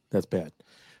that. That's bad.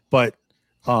 But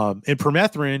and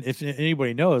permethrin, if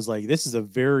anybody knows, like, this is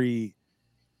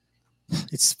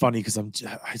it's funny because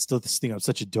I still think I'm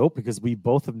such a dope because we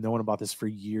both have known about this for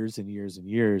years and years and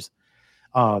years.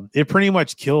 It pretty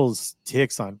much kills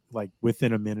ticks on like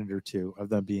within a minute or two of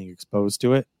them being exposed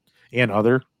to it and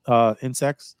other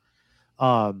insects.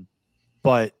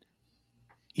 But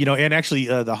and actually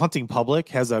the Hunting Public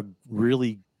has a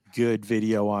really good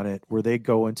video on it where they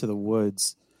go into the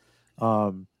woods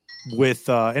with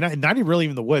not even really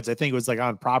in the woods. I think it was like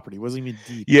on property. It wasn't even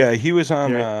deep. Yeah, he was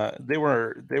on they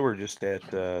were just at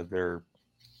their,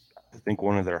 I think,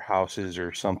 one of their houses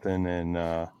or something,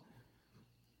 and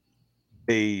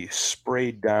they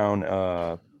sprayed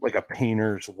down like a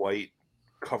painter's white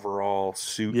coverall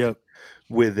suit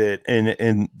with it,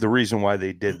 and the reason why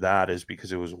they did that is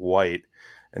because it was white,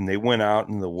 and they went out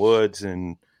in the woods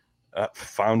and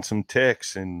found some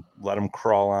ticks and let them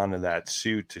crawl onto that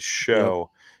suit to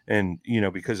show. And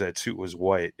because that suit was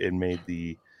white, it made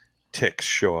the ticks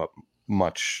show up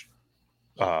much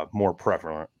more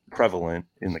prevalent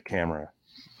in the camera.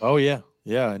 Oh yeah,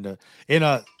 and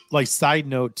like side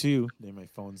note too. My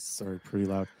phone's sorry, pretty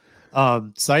loud.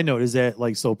 Side note is that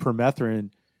like so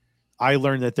permethrin. I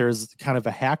learned that there's kind of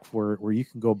a hack for it where you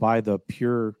can go buy the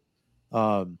pure,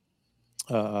 the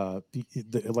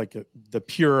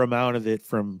pure amount of it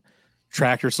from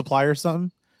Tractor Supply or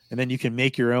something, and then you can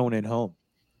make your own at home.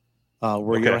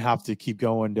 Where you don't have to keep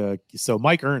going to. So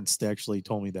Mike Ernst actually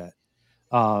told me that.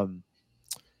 So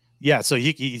guess what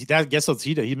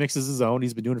he does? He mixes his own.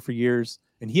 He's been doing it for years,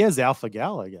 and he has alpha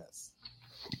gal, I guess.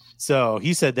 So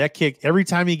he said that every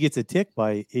time he gets a tick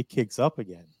bite, it kicks up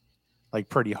again, like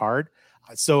pretty hard.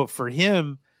 So for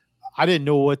him, I didn't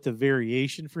know what the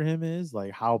variation for him is,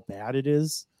 like how bad it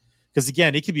is, because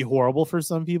again, it can be horrible for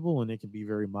some people, and it can be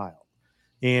very mild,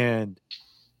 and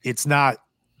it's not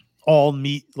all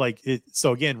meat like it.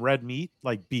 So again, red meat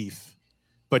like beef,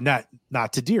 but not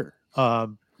to deer. But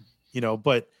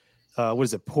what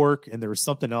is it, pork, and there was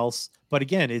something else, but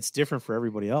again, it's different for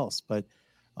everybody else. But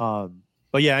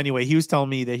yeah, anyway, he was telling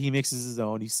me that he mixes his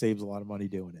own. He saves a lot of money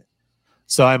doing it,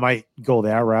 so I might go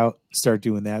that route, start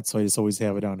doing that, so I just always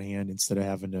have it on hand instead of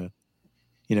having to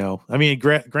I mean,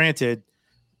 granted,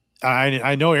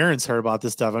 I know Aaron's heard about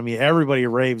this stuff. I mean, everybody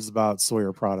raves about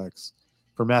Sawyer products,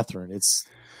 permethrin. It's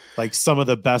like some of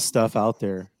the best stuff out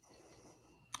there.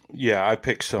 Yeah, I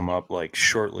picked some up like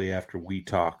shortly after we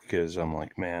talked because I'm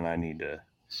like, man, I need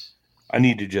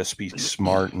to just be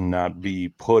smart and not be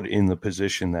put in the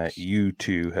position that you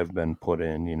two have been put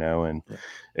in,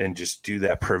 and just do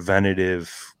that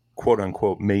preventative, quote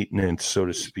unquote, maintenance, so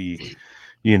to speak,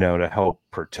 to help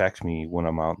protect me when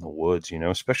I'm out in the woods,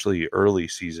 especially early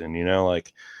season,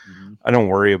 like I don't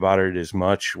worry about it as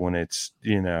much when it's,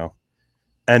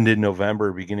 end in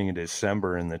November, beginning of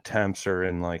December, and the temps are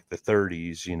in like the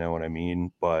 30s, you know what I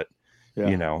mean? But,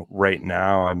 right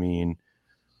now, I mean,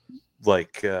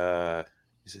 like,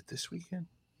 is it this weekend?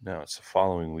 No, it's the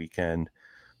following weekend.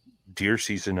 Deer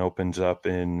season opens up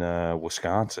in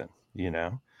Wisconsin,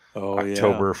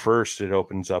 October 1st, it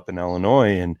opens up in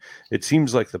Illinois. And it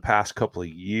seems like the past couple of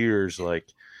years, like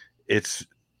it's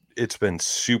been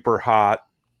super hot,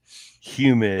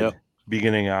 humid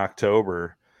beginning of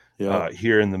October.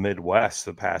 Here in the Midwest,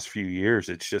 the past few years,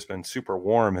 it's just been super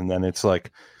warm, and then it's like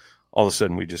all of a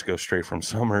sudden we just go straight from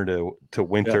summer to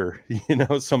winter,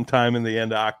 sometime in the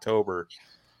end of October.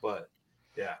 But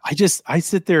yeah, I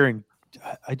sit there and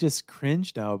I just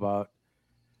cringe now about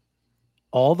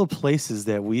all the places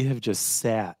that we have just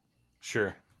sat.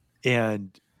 Sure. And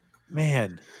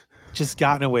man, just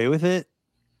gotten away with it.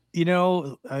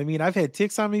 I mean, I've had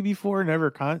ticks on me before,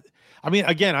 I mean,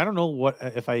 again, I don't know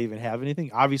if I even have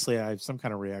anything. Obviously, I have some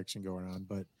kind of reaction going on,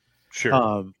 but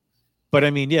sure. But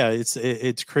I mean, yeah,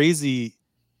 it's crazy,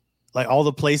 like all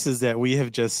the places that we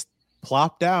have just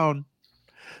plopped down,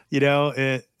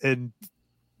 and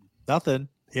nothing,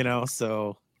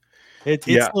 So it's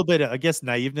a little bit of, I guess,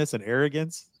 naiveness and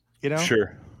arrogance,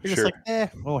 Sure. You're just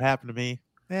like, won't happen to me.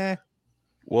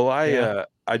 Well,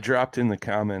 I dropped in the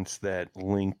comments that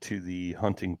link to the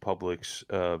Hunting Public's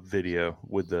video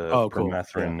with the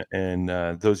permethrin, cool.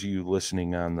 And those of you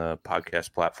listening on the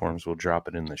podcast platforms, will drop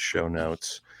it in the show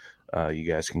notes. You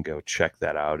guys can go check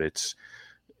that out. It's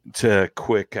a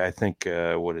quick, I think,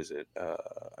 what is it? I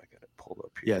got it pulled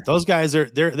up here. Yeah, those guys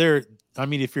they're I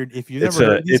mean, if you've It's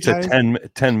never heard of these it's guys, a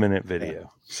 10-minute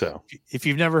video. So if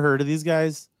you've never heard of these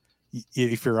guys,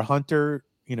 if you're a hunter,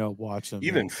 watch them.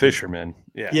 even fishermen,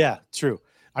 yeah, true.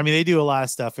 I mean, they do a lot of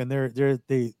stuff, and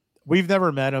we've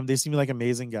never met them. They seem like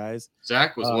amazing guys.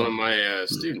 Zach was one of my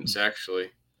students, actually.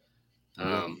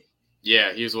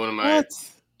 Yeah, he was one of my. What?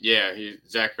 Yeah,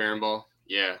 Zach Barenball.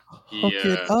 Yeah, Hook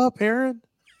it up, Aaron.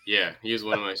 Yeah, he was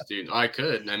one of my students. I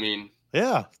could. I mean,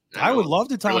 yeah, I would love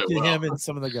to talk really to well. him and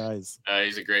some of the guys.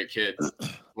 He's a great kid. Well,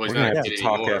 we're he's gonna not have a to kid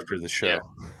talk anymore, after the show.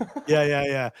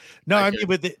 Yeah. No, I mean,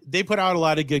 but they put out a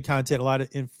lot of good content, a lot of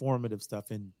informative stuff.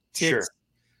 And Ticks,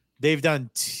 they've done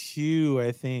 2,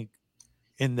 I think,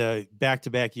 in the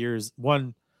back-to-back years.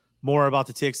 One more about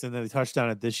the Ticks, and then they touched on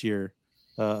it this year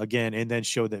again, and then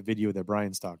showed that video that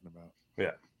Brian's talking about.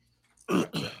 Yeah.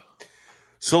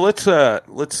 So let's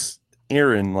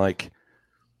Aaron, like,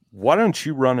 why don't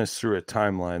you run us through a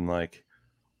timeline, like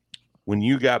when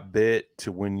you got bit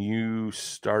to when you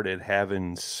started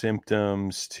having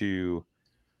symptoms to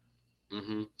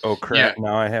oh crap,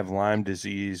 now I have Lyme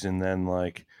disease, and then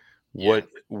like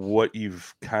what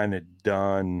you've kind of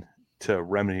done to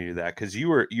remedy that, because you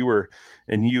were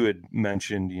and you had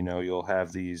mentioned, you'll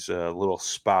have these little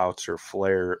spouts or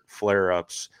flare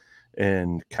ups,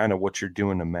 and kind of what you're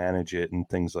doing to manage it and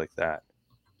things like that.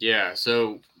 Yeah,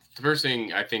 so the first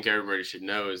thing I think everybody should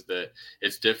know is that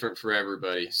it's different for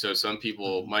everybody. So some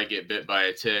people might get bit by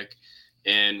a tick,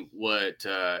 and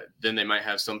then they might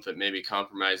have something that maybe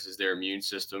compromises their immune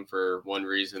system for one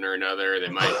reason or another. They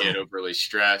might get overly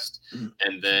stressed,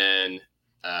 and then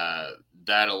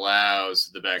that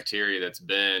allows the bacteria that's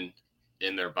been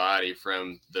in their body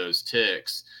from those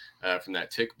ticks, from that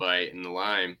tick bite and the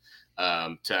Lyme,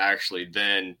 to actually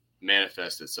then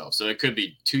manifest itself. So it could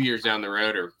be 2 years down the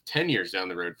road or 10 years down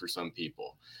the road for some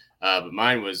people. But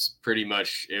mine was pretty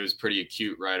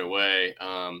acute right away.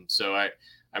 So I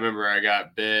remember I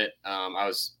got bit. I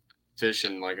was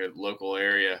fishing like a local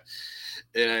area,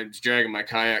 and I was dragging my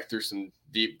kayak through some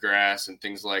deep grass and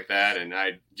things like that. And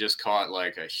I just caught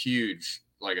like a huge,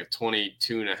 like a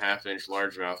 22.5-inch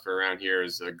largemouth for around here. It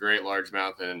was a great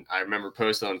largemouth. And I remember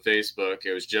posting on Facebook,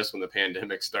 it was just when the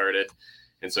pandemic started.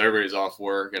 And so everybody's off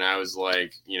work, and I was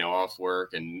like, off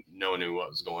work, and no one knew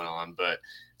what was going on. But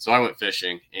so I went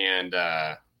fishing, and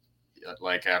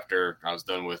like after I was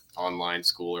done with online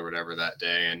school or whatever that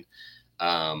day,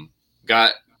 and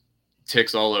got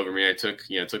ticks all over me. I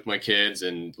took my kids,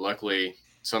 and luckily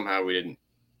somehow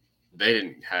they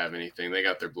didn't have anything. They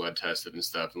got their blood tested and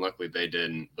stuff, and luckily they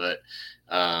didn't. But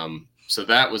so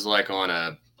that was like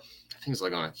I think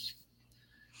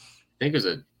it was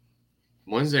a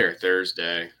Wednesday or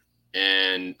Thursday.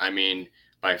 And I mean,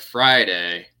 by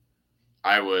Friday,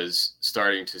 I was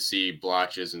starting to see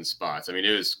blotches and spots. I mean,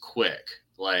 it was quick.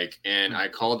 And I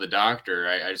called the doctor.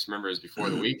 I just remember it was before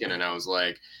the weekend, and I was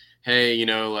like, hey, I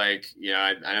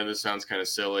know this sounds kind of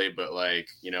silly, but I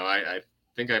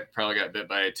think I probably got bit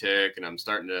by a tick, and I'm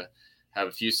starting to have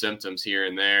a few symptoms here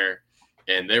and there.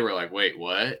 And they were like, wait,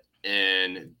 what?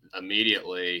 And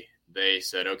immediately they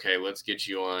said, okay, let's get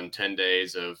you on 10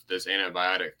 days of this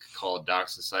antibiotic called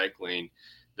doxycycline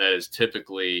that is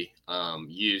typically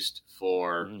used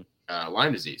for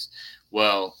Lyme disease.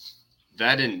 Well,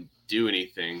 that didn't do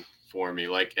anything for me.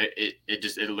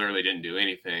 It literally didn't do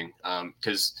anything.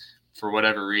 Because for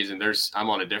whatever reason, I'm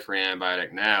on a different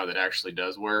antibiotic now that actually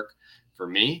does work for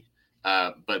me.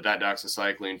 But that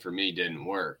doxycycline for me didn't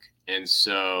work. And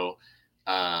so,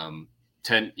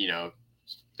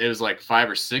 it was like 5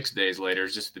 or 6 days later,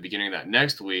 just at the beginning of that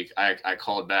next week, I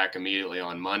called back immediately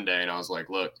on Monday, and I was like,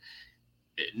 look,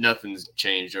 nothing's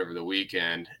changed over the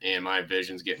weekend, and my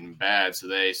vision's getting bad. So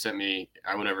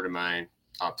I went over to my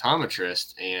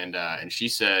optometrist, and she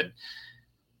said,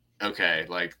 okay,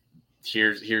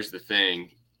 here's the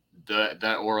thing.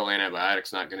 That oral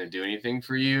antibiotic's not going to do anything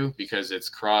for you because it's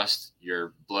crossed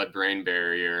your blood-brain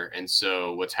barrier. And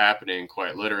so what's happening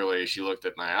quite literally, she looked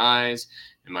at my eyes,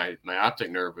 and my optic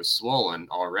nerve was swollen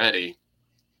already.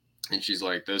 And she's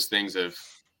like, those things have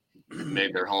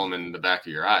made their home in the back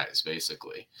of your eyes,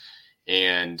 basically.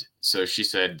 And so she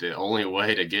said, the only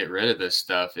way to get rid of this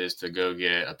stuff is to go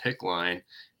get a PICC line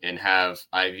and have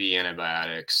IV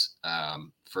antibiotics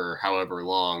for however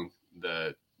long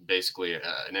basically an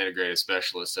integrative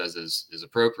specialist says is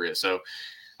appropriate. So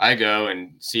I go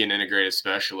and see an integrative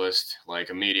specialist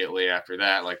immediately after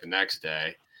that, the next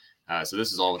day. So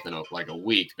this is all within a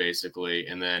week, basically.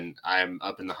 And then I'm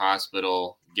up in the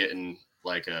hospital getting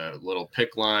a little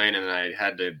PICC line, and I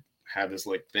had to have this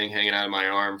thing hanging out of my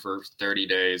arm for 30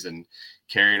 days and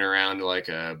carrying around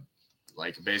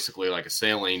basically a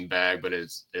saline bag, but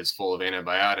it's full of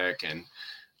antibiotic. And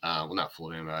well, not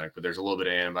full of antibiotic, but there's a little bit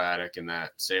of antibiotic in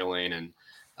that saline. And,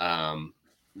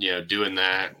 doing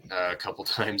that a couple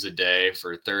times a day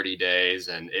for 30 days.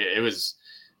 And it was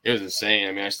insane.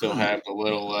 I mean, I still have the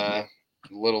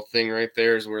little thing right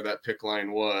there is where that PICC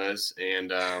line was.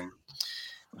 And,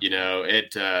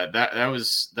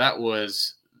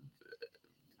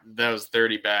 that was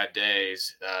 30 bad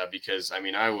days because I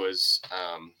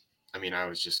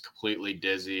was just completely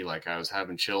dizzy. Like I was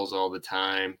having chills all the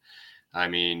time. I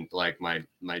mean, like my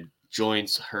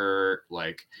joints hurt,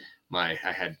 like I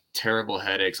had terrible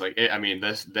headaches. Like,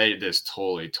 they just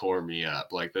totally tore me up.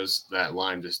 Like that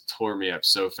Lyme just tore me up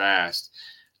so fast.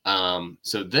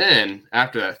 So then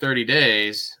after that 30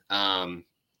 days,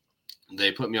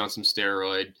 they put me on some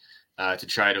steroid to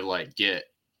try to like get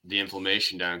the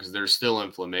inflammation down, because there's still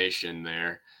inflammation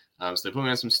there. So they put me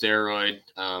on some steroid.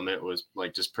 It was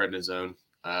like just prednisone,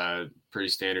 pretty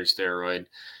standard steroid.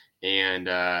 And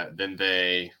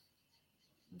then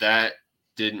that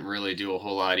didn't really do a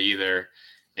whole lot either.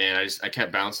 And I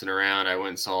kept bouncing around. I went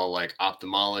and saw like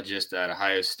ophthalmologist at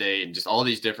Ohio State and just all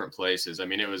these different places. I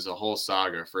mean, it was a whole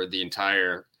saga for the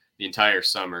entire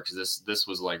summer, because this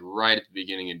was like right at the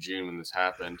beginning of June when this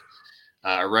happened.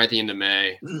 Right at the end of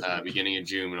May, beginning of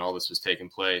June, when all this was taking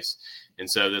place. And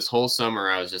so this whole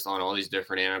summer, I was just on all these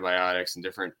different antibiotics and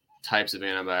different types of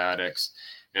antibiotics.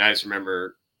 And I just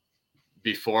remember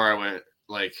before I went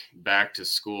like back to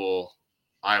school,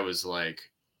 I was like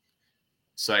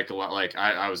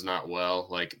I was not well.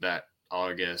 Like that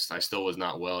August, I still was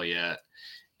not well yet.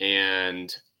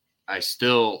 And I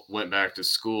still went back to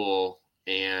school,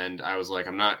 and I was like,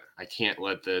 I can't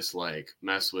let this like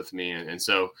mess with me. And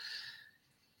so,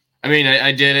 I mean,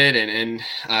 I did it, and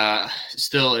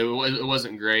still it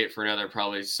wasn't great for another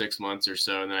probably 6 months or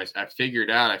so. And then I figured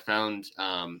out, I found,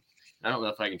 I don't know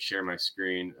if I can share my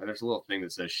screen. There's a little thing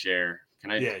that says share.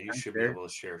 Can I? Yeah, you should be able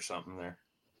to share something there.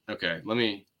 Okay, let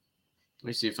me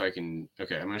see if I can.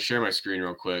 Okay, I'm going to share my screen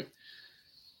real quick.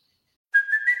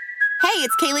 Hey,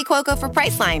 it's Kaylee Cuoco for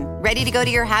Priceline. Ready to go to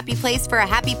your happy place for a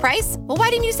happy price? Well, why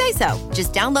didn't you say so?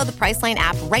 Just download the Priceline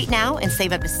app right now and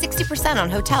save up to 60% on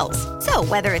hotels. So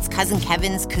whether it's Cousin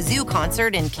Kevin's Kazoo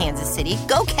Concert in Kansas City,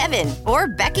 go Kevin, or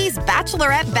Becky's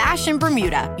Bachelorette Bash in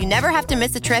Bermuda, you never have to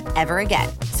miss a trip ever again.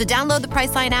 So download the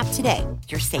Priceline app today.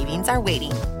 Your savings are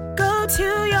waiting. Go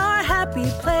to your happy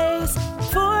place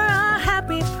for a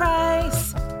happy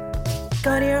price.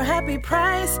 Go to your happy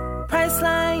price,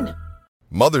 Priceline.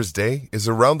 Mother's Day is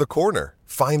around the corner.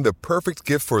 Find the perfect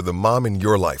gift for the mom in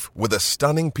your life with a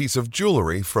stunning piece of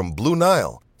jewelry from Blue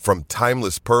Nile. From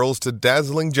timeless pearls to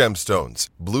dazzling gemstones,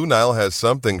 Blue Nile has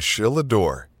something she'll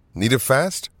adore. Need it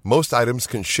fast? Most items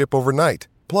can ship overnight.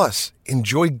 Plus,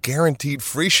 enjoy guaranteed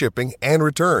free shipping and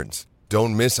returns.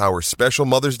 Don't miss our special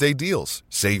Mother's Day deals.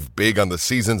 Save big on the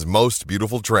season's most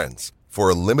beautiful trends. For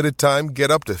a limited time, get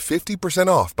up to 50%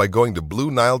 off by going to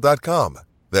BlueNile.com.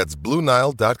 That's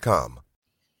BlueNile.com.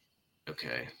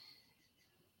 Okay.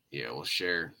 Yeah, we'll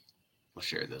share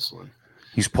this one.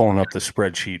 He's pulling up the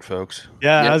spreadsheet, folks.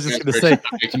 Yeah, I was just going to say.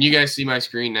 Can you guys see my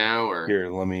screen now? Or here,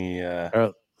 let me.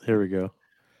 Here we go.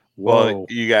 Well, Whoa.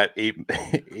 you got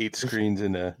eight screens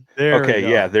in a. There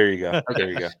okay, yeah, there you go. There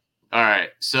you go. All right,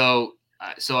 so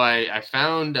I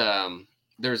found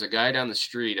there's a guy down the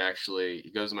street. Actually,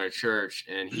 he goes to my church,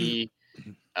 and he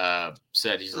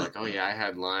said, he's like, oh yeah, I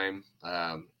had Lyme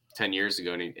 10 years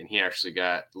ago, and he actually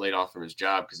got laid off from his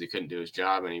job because he couldn't do his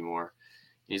job anymore.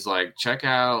 He's like, check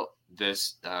out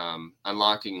this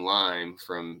Unlocking Lyme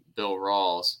from Bill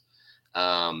Rawls,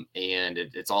 and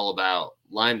it's all about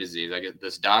Lyme disease. I get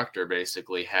this doctor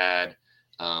basically had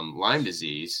Lyme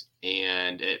disease,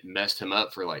 and it messed him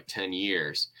up for like 10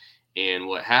 years. And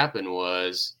what happened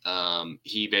was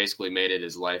he basically made it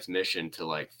his life mission to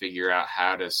like figure out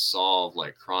how to solve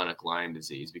like chronic Lyme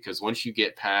disease, because once you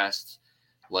get past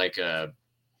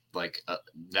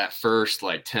that first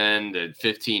like 10 to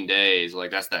 15 days,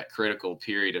 like that's that critical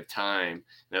period of time. And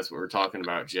that's what we're talking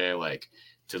about, Jay, like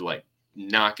to like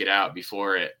knock it out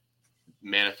before it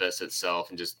manifests itself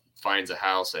and just finds a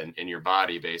house in your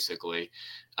body, basically.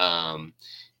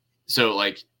 So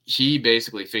like he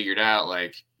basically figured out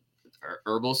like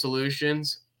herbal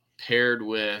solutions paired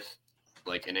with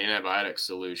like an antibiotic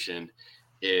solution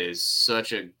is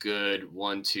such a good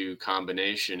 1-2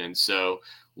 combination. And so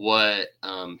what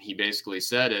he basically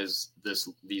said is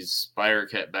these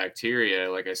spirochete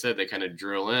bacteria, like I said, they kind of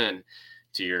drill in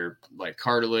to your like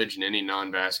cartilage and any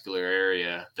non-vascular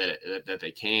area that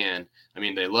they can. I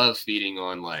mean, they love feeding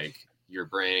on like your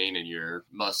brain and your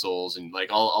muscles and like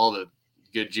all the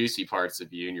good juicy parts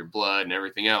of you and your blood and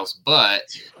everything else. But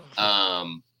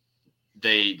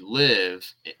they live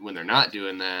when they're not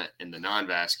doing that in the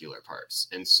non-vascular parts.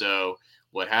 And so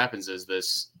what happens is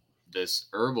this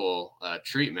herbal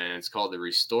treatment, it's called the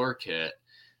Restore Kit.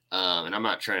 And I'm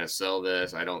not trying to sell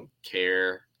this. I don't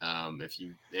care if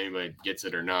anybody gets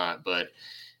it or not, but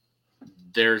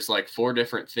there's like 4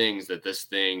 different things that this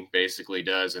thing basically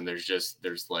does. And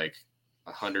there's like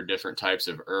 100 different types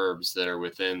of herbs that are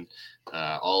within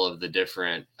all of the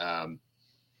different,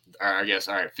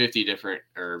 50 different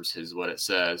herbs is what it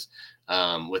says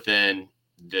within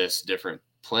this different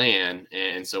plan.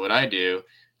 And so what I do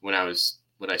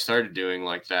what I started doing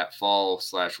like that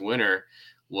fall/winter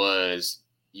was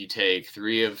you take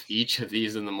 3 of each of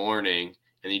these in the morning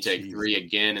and you take 3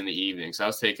 again in the evening. So I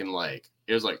was taking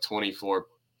it was like 24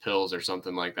 pills or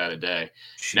something like that a day.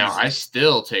 Jesus. Now I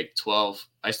still take 12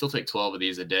 of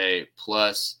these a day,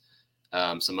 plus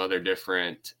some other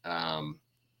different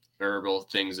herbal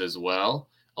things as well,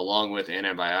 along with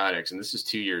antibiotics. And this is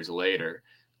 2 years later,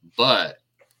 but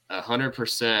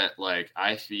 100%, like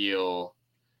I feel,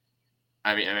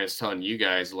 I was telling you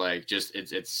guys, like, just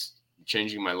it's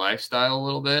changing my lifestyle a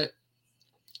little bit,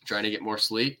 trying to get more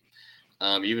sleep.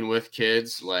 Even with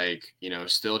kids, like,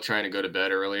 still trying to go to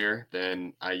bed earlier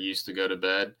than I used to go to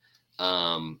bed,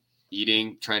 trying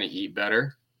to eat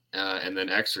better, and then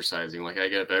exercising. Like I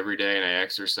get up every day and I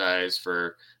exercise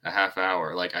for a half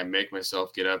hour. Like I make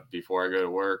myself get up before I go to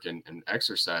work and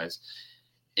exercise.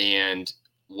 And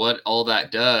what all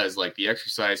that does, like the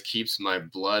exercise keeps my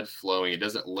blood flowing. It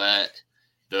doesn't let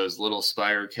those little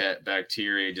spirochete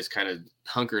bacteria just kind of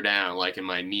hunker down, like in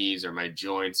my knees or my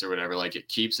joints or whatever. Like it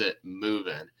keeps it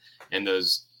moving. And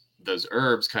those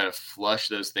herbs kind of flush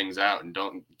those things out and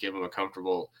don't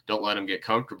let them get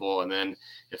comfortable. And then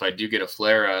if I do get a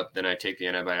flare up, then I take the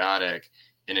antibiotic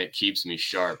and it keeps me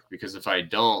sharp. Because if I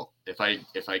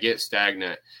get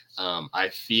stagnant, I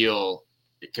feel,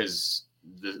 because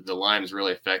the Lyme's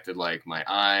really affected like my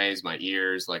eyes, my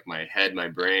ears, like my head, my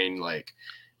brain, like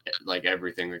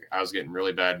everything. Like I was getting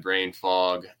really bad brain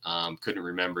fog, couldn't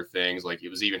remember things. Like it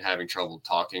was even having trouble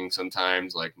talking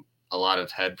sometimes, like a lot of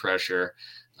head pressure.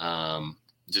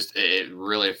 It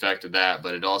really affected that,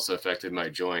 but it also affected my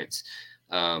joints.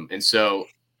 And so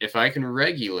if I can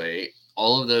regulate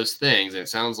all of those things, and it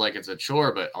sounds like it's a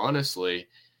chore, but honestly,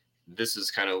 this is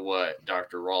kind of what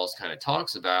Dr. Rawls kind of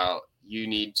talks about. You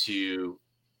need to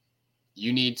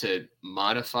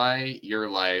modify your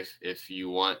life if you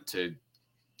want to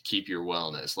keep your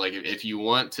wellness. Like if you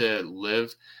want to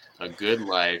live a good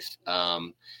life,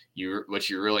 what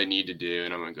you really need to do,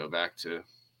 and I'm going to go back to, I'm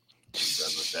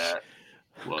done with that.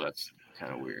 Well, that's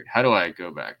kind of weird. How do I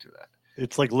go back to that?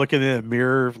 It's like looking in a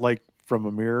mirror, like from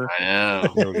a mirror. I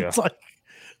know. There we go. It's like,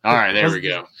 all right, there we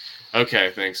go.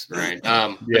 Okay, thanks, Brian.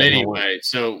 But anyway,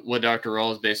 so what Dr.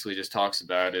 Rawls basically just talks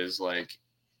about is like,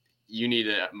 you need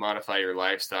to modify your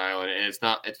lifestyle. And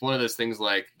it's one of those things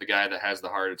like the guy that has the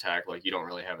heart attack, like you don't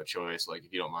really have a choice. Like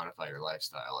if you don't modify your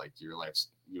lifestyle, like your life's,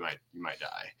 you might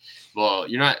die. Well,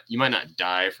 you might not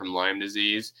die from Lyme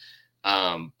disease,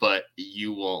 but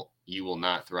you will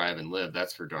not thrive and live.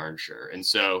 That's for darn sure. And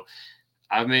so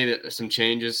I've made some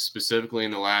changes specifically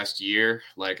in the last year.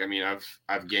 Like,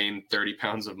 I've gained 30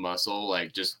 pounds of muscle,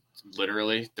 like just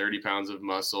literally 30 pounds of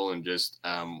muscle and just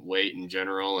weight in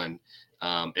general. And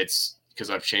it's because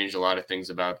I've changed a lot of things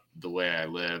about the way I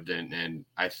lived. And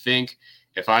I think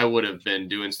if I would have been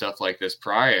doing stuff like this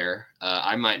prior,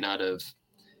 I might not have,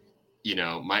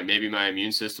 maybe my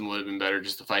immune system would have been better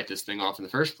just to fight this thing off in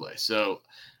the first place. So,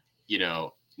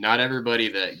 not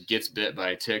everybody that gets bit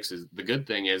by ticks is the good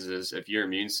thing is if your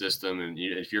immune system and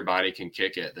if your body can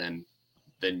kick it, then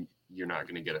you're not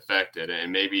going to get affected.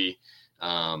 And maybe,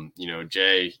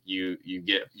 Jay, you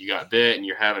got bit and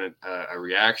you're having a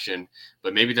reaction,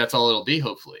 but maybe that's all it'll be,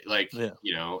 hopefully,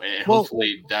 and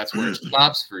hopefully that's where it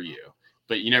stops for you,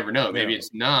 but you never know. Maybe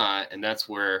it's not. And that's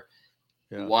where,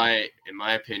 why, in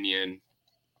my opinion,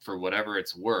 for whatever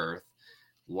it's worth,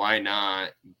 why not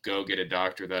go get a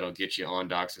doctor that'll get you on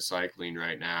doxycycline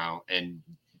right now and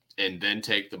then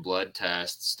take the blood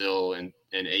test still in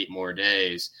 8 more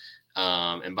days.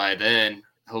 And by then,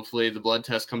 hopefully the blood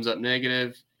test comes up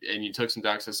negative and you took some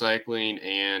doxycycline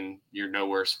and you're no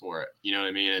worse for it. You know what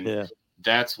I mean? And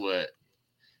that's even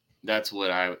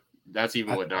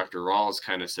what Dr. Rawls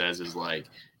kind of says is like,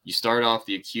 you start off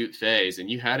the acute phase and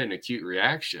you had an acute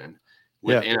reaction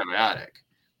with antibiotic.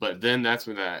 But then that's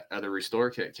when that other Restore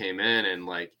Kit came in and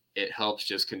like it helps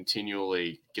just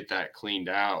continually get that cleaned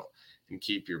out and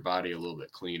keep your body a little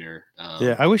bit cleaner.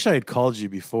 I wish I had called you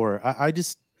before. I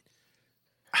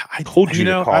told you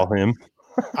to call him.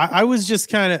 I was just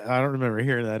kind of, I don't remember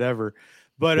hearing that ever.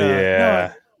 But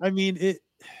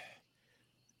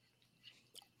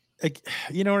like,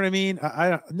 you know what I mean?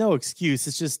 I no excuse.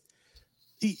 It's just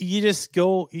you just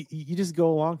go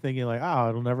along thinking like, oh,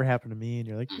 it'll never happen to me, and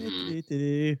you're like,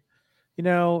 you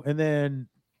know, and then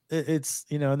it's,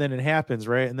 you know, and then it happens,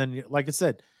 right? And then, like I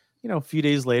said, you know, a few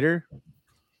days later,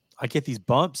 I get these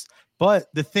bumps.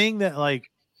 But the thing that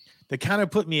kind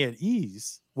of put me at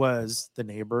ease was the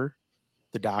neighbor,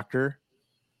 the doctor,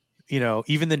 you know,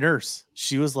 even the nurse.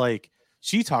 She was like,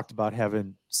 she talked about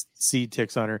having seed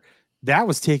ticks on her. That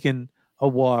was taking a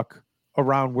walk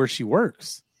around where she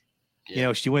works. Yeah. You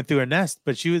know, she went through a nest,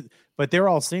 but they were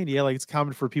all saying, yeah, like it's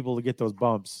common for people to get those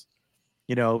bumps,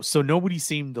 you know, so nobody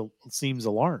seems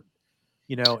alarmed,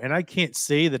 you know, and I can't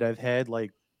say that I've had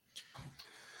like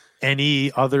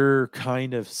any other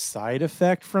kind of side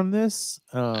effect from this,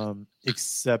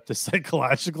 except the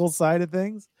psychological side of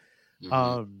things.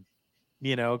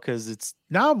 You know, because it's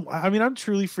now, I mean, I'm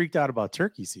truly freaked out about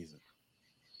turkey season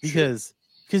because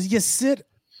you sit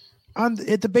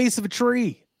at the base of a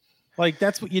tree. Like,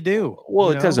 that's what you do. Well,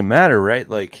 you it know? doesn't matter, right?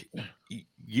 Like,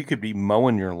 you could be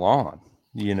mowing your lawn.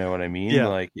 You know what I mean? Yeah.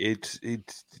 Like,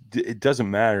 it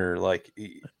doesn't matter. Like,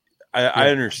 I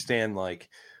understand, like,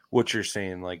 what you're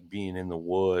saying, like being in the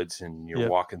woods and you're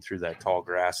walking through that tall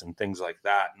grass and things like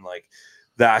that. And like,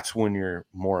 that's when you're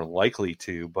more likely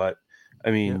to, but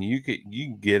I mean, you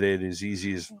can get it as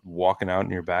easy as walking out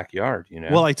in your backyard, you know?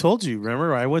 Well, I told you,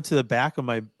 remember, I went to the back of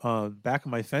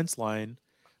my fence line,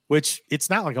 which it's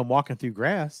not like I'm walking through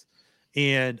grass,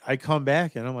 and I come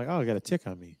back and I'm like, oh, I got a tick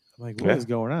on me. I'm like, what is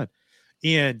going on?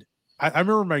 And I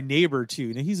remember my neighbor too,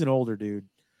 and he's an older dude.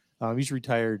 He's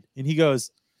retired, and he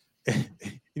goes, and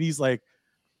he's like,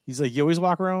 you always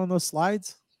walk around on those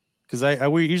slides? Because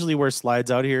we usually wear slides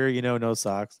out here, you know, no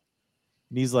socks.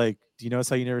 And he's like, do you notice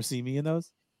how you never see me in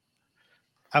those?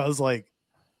 I was like,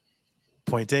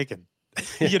 point taken.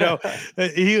 You know,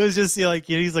 he was just like,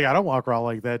 he's like, I don't walk around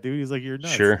like that, dude. He's like, you're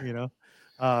nuts, sure. You know?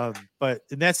 And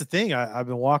that's the thing. I've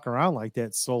been walking around like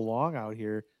that so long out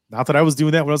here. Not that I was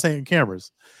doing that when I was hanging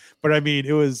cameras, but I mean,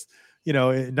 it was, you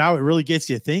know, now it really gets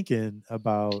you thinking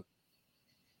about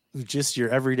just your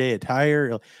everyday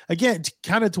attire. Again,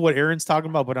 kind of to what Aaron's talking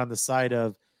about, but on the side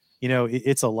of, you know,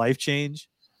 it's a life change.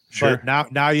 Sure.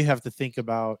 But now you have to think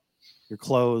about your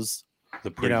clothes,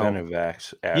 the preventive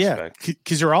aspect. Yeah,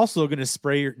 because you're also going to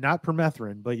spray not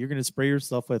permethrin, but you're going to spray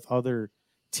yourself with other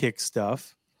tick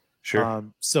stuff. Sure.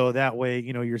 So that way,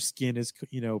 you know, your skin is,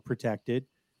 you know, protected.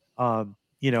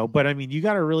 You know, but I mean, you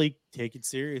got to really take it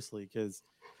seriously because,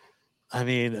 I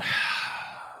mean,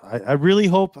 I really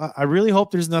hope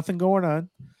there's nothing going on.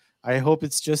 I hope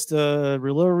it's just a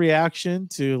little reaction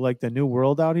to like the new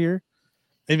world out here.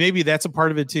 And maybe that's a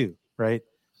part of it too, right?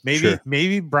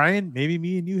 Maybe Brian, maybe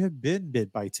me and you have been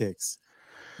bit by ticks,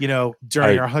 you know,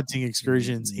 during our hunting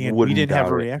excursions, and we didn't have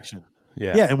a reaction.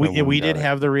 Yeah, and we did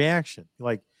have the reaction.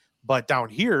 Like, but down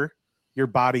here, your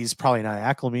body's probably not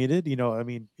acclimated. You know, I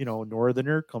mean, you know,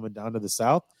 northerner coming down to the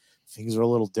south, things are a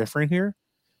little different here.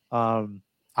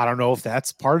 I don't know if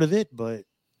that's part of it, but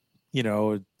you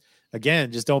know,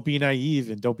 again, just don't be naive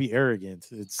and don't be arrogant.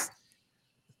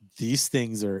 These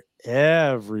things are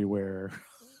everywhere,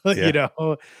 you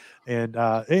know, and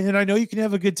I know you can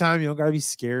have a good time. You don't gotta be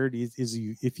scared.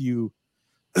 If you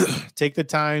take the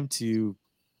time to,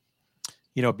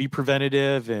 you know, be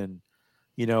preventative and,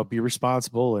 you know, be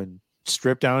responsible and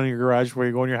strip down in your garage before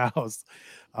you go in your house.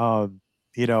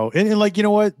 You know, and like, you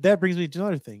know what, that brings me to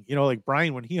another thing, you know, like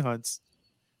Brian, when he hunts,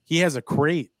 he has a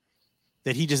crate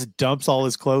that he just dumps all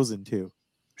his clothes into.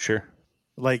 Sure.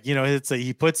 Like, you know, it's like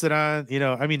he puts it on, you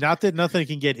know, I mean, not that nothing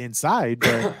can get inside,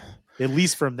 but at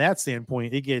least from that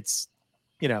standpoint, it gets,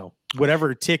 you know,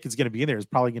 whatever tick is going to be in there is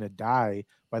probably going to die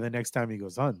by the next time he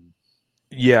goes hunting.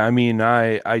 Yeah. I mean,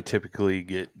 I typically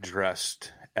get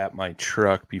dressed at my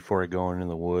truck before I go into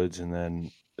the woods, and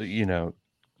then, you know,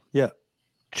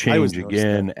 change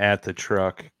again at the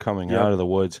truck coming out of the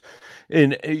woods.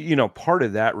 And, you know, part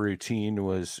of that routine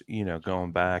was, you know,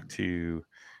 going back to,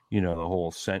 you know, the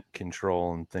whole scent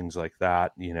control and things like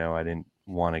that. You know, I didn't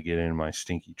want to get in my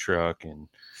stinky truck, and,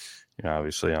 you know,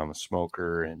 obviously I'm a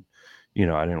smoker, and, you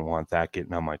know, I didn't want that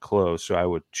getting on my clothes. So I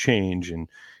would change and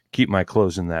keep my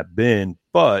clothes in that bin.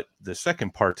 But the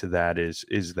second part to that is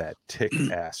that tick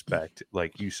aspect,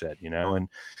 like you said, you know, and,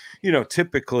 you know,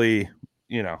 typically,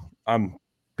 you know, I'm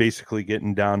basically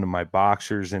getting down to my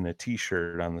boxers and a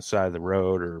t-shirt on the side of the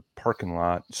road or parking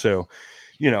lot. So,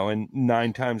 you know, and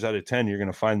 9 times out of 10, you're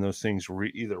going to find those things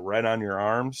either right on your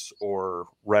arms or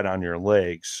right on your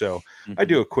legs. So I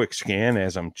do a quick scan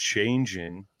as I'm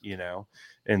changing, you know,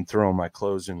 and throwing my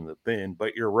clothes in the bin.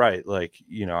 But you're right. Like,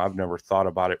 you know, I've never thought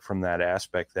about it from that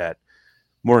aspect that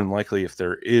more than likely, if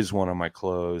there is one of my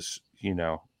clothes, you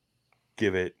know,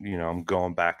 give it, I'm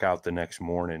going back out the next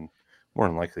morning. More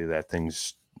than likely that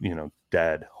thing's,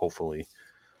 dead, hopefully.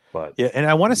 But yeah, and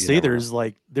I want to say never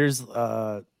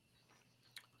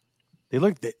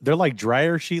they're like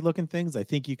dryer sheet looking things. I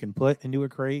think you can put into a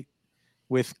crate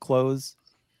with clothes,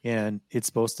 and it's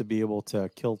supposed to be able to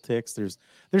kill ticks. There's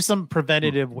some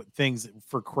preventative things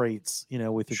for crates,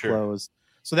 with your clothes.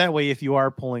 So that way, if you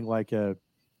are pulling like what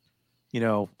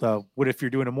if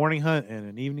you're doing a morning hunt and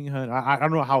an evening hunt? I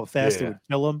don't know how fast it would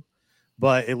kill them,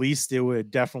 but at least it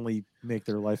would definitely make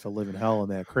their life a living hell in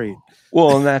that crate.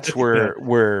 Well, and that's where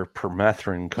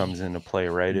permethrin comes into play,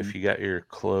 right? If you got your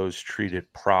clothes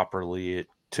treated properly, it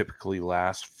typically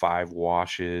lasts 5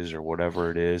 washes or whatever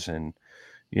it is. And,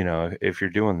 if you're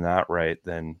doing that right,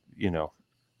 then,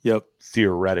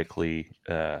 theoretically,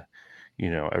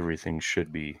 everything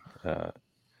should be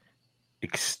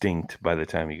extinct by the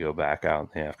time you go back out in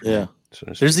the afternoon. Yeah. So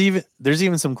there's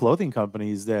even some clothing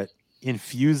companies that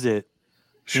infuse it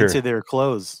into their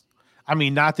clothes. I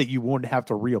mean, not that you won't have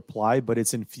to reapply, but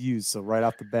it's infused. So right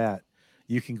off the bat,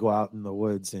 you can go out in the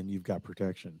woods and you've got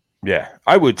protection. Yeah,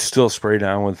 I would still spray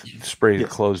the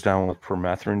clothes down with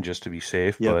permethrin just to be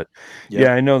safe. But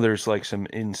yeah, I know there's like some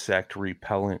insect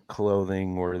repellent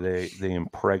clothing where they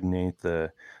impregnate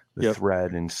the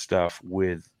thread and stuff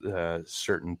with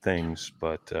certain things.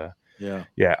 But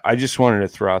yeah, I just wanted to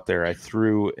throw out there. I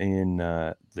threw in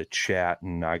the chat,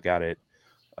 and I got it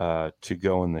to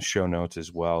go in the show notes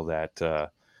as well, that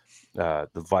the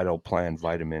Vital Plan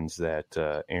vitamins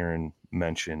that Aaron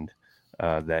mentioned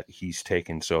that he's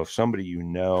taken. So if somebody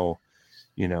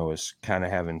is kind of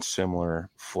having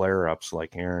similar flare-ups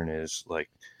like Aaron is, like,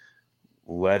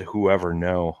 let whoever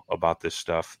know about this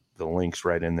stuff. The link's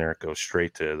right in there. It goes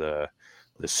straight to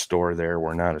the store there.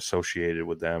 We're not associated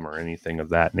with them or anything of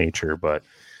that nature, but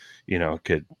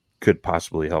could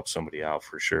possibly help somebody out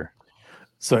for sure.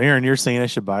 So Aaron, you're saying I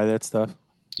should buy that stuff?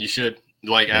 You should.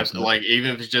 Like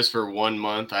even if it's just for 1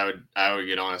 month, I would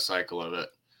get on a cycle of it.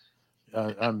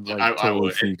 I'm like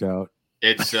totally freaked out.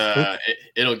 It's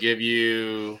it'll give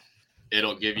you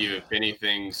if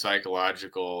anything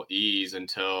psychological ease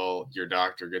until your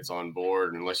doctor gets on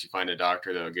board, unless you find a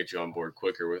doctor that'll get you on board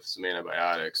quicker with some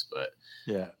antibiotics. But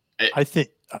I think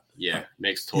it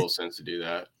makes total sense to do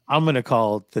that. I'm gonna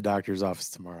call the doctor's office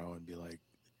tomorrow and be like,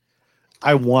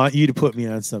 I want you to put me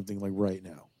on something like right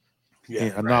now.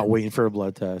 Yeah, I'm not waiting for a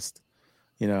blood test.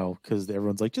 Because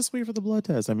everyone's like, just wait for the blood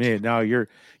test. I mean, now you're.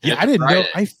 Yeah, I didn't know.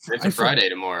 It's a Friday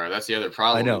tomorrow. That's the other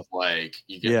problem. I know. Like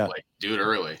you get do it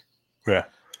early. Yeah.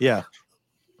 Yeah.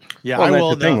 Yeah. Well,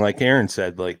 that's the thing. Like Aaron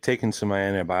said, like taking some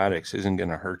antibiotics isn't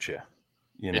going to hurt you.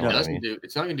 It doesn't do.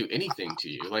 It's not going to do anything to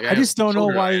you. Like I just don't know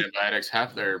why antibiotics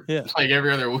have their like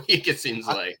every other week. It seems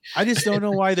like. I just don't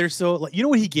know why they're so. Like, you know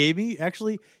what he gave me?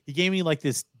 Actually, he gave me like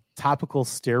this topical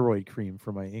steroid cream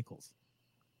for my ankles.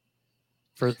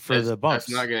 For the bumps.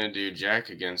 That's not going to do jack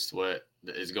against what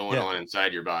is going on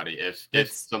inside your body. If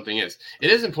something is,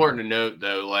 it is important to note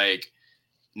though, like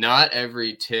not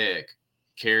every tick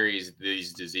carries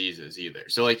these diseases either.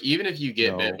 So like, even if you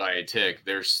get bit by a tick,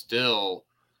 there's still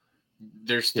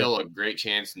a great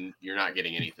chance you're not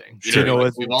getting anything. Do you know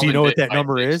what that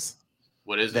number is?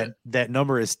 What is that? That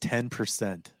number is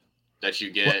 10% that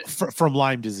you get from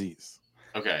Lyme disease.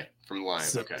 Okay. From Lyme.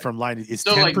 From Lyme, it's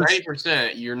so 10%. Like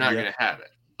 90%, you're not going to have it.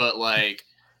 But like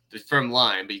from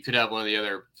Lyme, but you could have one of the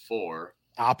other 4.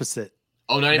 Opposite.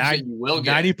 Oh, 90% you will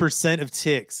get 90% of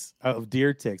ticks, of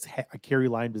deer ticks, carry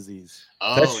Lyme disease.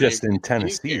 Oh, that's just in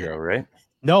Tennessee, though, right?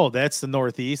 No, that's the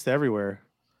Northeast. Everywhere.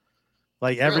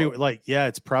 Like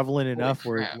it's prevalent enough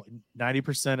where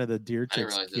 90% of the deer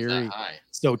ticks carry.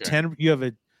 So you have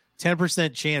a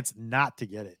 10% chance not to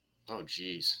get it. Oh,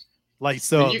 geez. Like,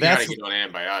 so you got to get on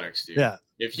antibiotics, dude. Yeah.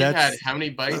 If you had how many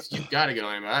bites, you've got to get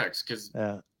on antibiotics because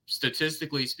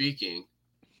statistically speaking,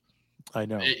 I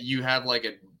know you have like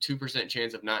a 2%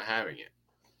 chance of not having it,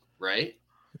 right?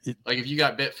 Like if you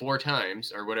got bit 4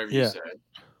 times or whatever you said.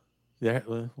 Yeah.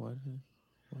 1,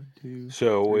 2.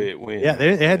 So wait. Yeah,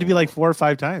 it had to be like 4 or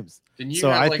 5 times. Then so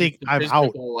I think I'm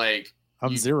out. Like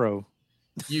I'm 0.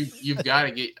 You've got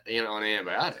to get on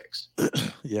antibiotics.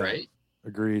 Right.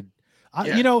 Agreed.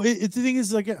 The thing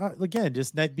is, like, again,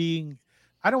 just not being,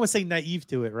 I don't want to say naive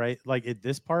to it, right? Like at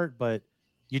this part, but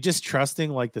you're just trusting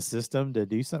like the system to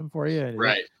do something for you.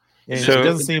 Right. And so it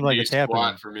doesn't seem like it's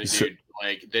happening for me, dude.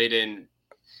 Like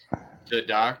the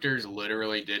doctors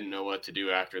literally didn't know what to do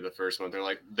after the first month. They're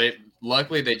like,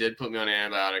 luckily they did put me on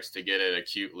antibiotics to get it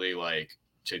acutely, like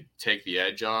to take the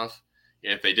edge off.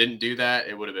 And if they didn't do that,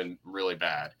 it would have been really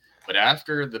bad. But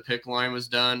after the PICC line was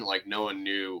done, like no one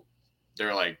knew.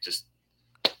 They're like, just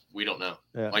we don't know.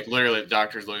 Yeah. Like literally, the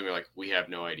doctors looking at me like, we have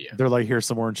no idea. They're like, here's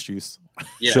some orange juice.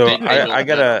 Yeah. So I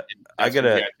gotta take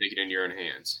it into your own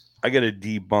hands. I gotta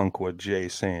debunk what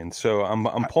Jay's saying. So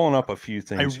I'm pulling up a few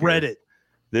things. I read here. it.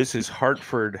 This is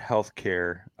Hartford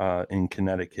Healthcare in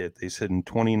Connecticut. They said in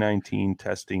 2019,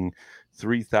 testing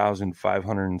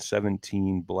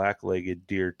 3,517 black-legged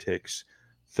deer ticks,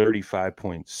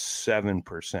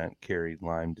 35.7% carried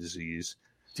Lyme disease.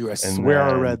 Dude, I swear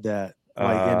I read that.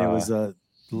 And it was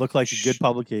looked like a good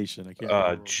publication. I can't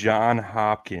remember. John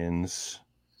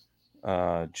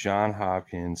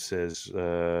Hopkins says,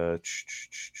 where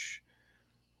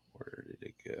did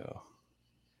it go?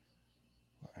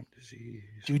 Lyme disease.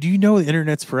 Dude, you know the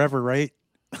internet's forever, right?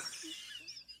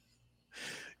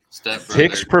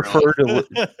 Ticks prefer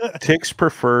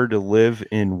to live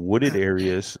in wooded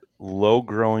areas,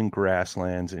 low-growing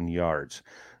grasslands, and yards.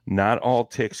 Not all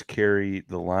ticks carry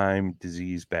the Lyme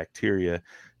disease bacteria.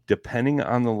 Depending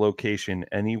on the location,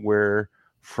 anywhere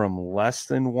from less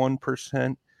than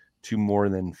 1% to more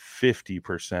than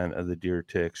 50% of the deer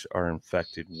ticks are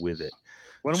infected with it.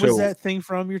 When was that thing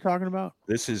from you're talking about?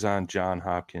 This is on John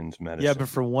Hopkins Medicine. Yeah, but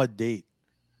from what date?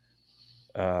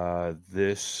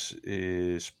 This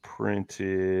is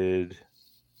printed.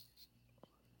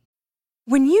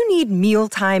 When you need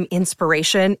mealtime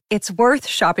inspiration, it's worth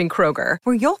shopping Kroger,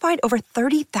 where you'll find over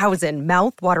 30,000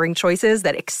 mouth-watering choices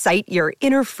that excite your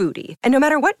inner foodie. And no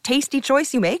matter what tasty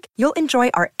choice you make, you'll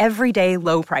enjoy our everyday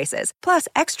low prices, plus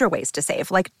extra ways to save,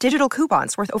 like digital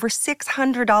coupons worth over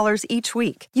 $600 each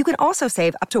week. You can also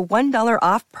save up to $1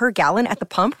 off per gallon at the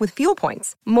pump with fuel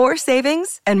points. More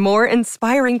savings and more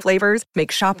inspiring flavors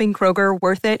make shopping Kroger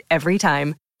worth it every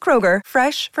time. Kroger,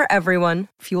 fresh for everyone.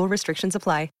 Fuel restrictions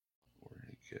apply.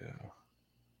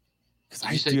 Did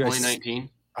you say 2019?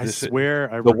 I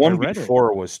swear the one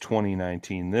before was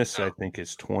 2019. This I think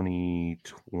is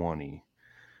 2020.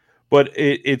 But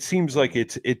it seems like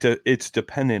it's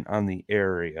dependent on the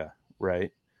area, right?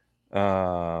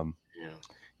 Yeah,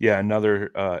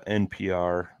 another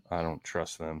NPR. I don't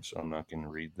trust them, so I'm not going to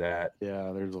read that.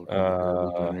 Yeah, there's a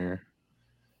little in here.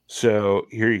 So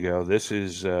here you go. This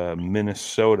is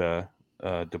Minnesota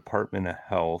Department of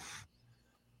Health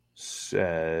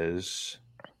says,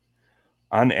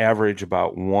 on average,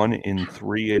 about 1 in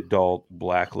 3 adult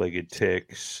black-legged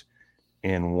ticks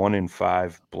and 1 in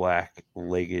 5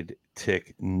 black-legged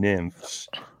tick nymphs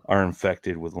are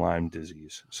infected with Lyme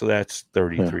disease. So that's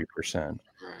 33%.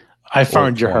 I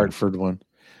found your Hartford one.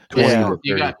 Yeah.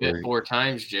 You got bit 4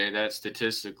 times, Jay. That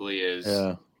statistically is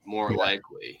more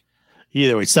likely.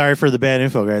 Either way, sorry for the bad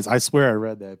info, guys. I swear I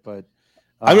read that, but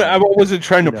I wasn't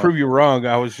trying to prove you wrong.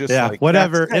 I was just like,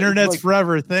 whatever. Internet's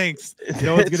forever. Thanks.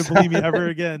 No one's gonna believe me ever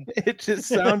again. It just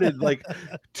sounded like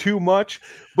too much,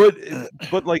 but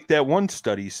like that one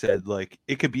study said, like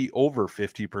it could be over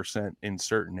 50% in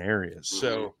certain areas.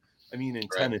 So I mean, in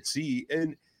Tennessee,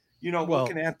 and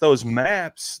looking at those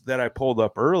maps that I pulled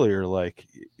up earlier, like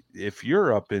if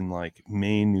you're up in like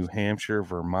Maine, New Hampshire,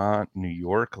 Vermont, New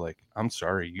York, like I'm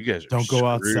sorry, you guys don't go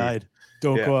outside.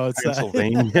 Don't go outside.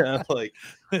 Pennsylvania, like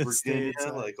Virginia,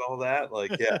 like all that,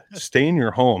 like stay in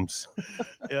your homes.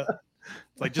 Yeah,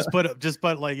 like just put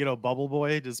like Bubble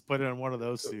Boy, just put it on one of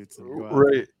those suits and go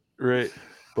out. Right.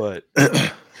 But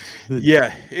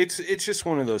yeah, it's just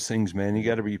one of those things, man. You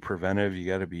got to be preventive. You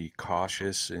got to be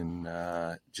cautious and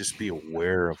just be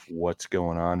aware of what's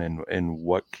going on and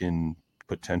what can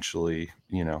potentially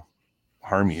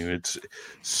harm you. It's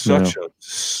such a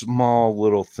small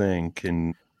little thing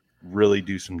can really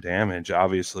do some damage.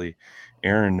 Obviously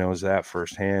Aaron knows that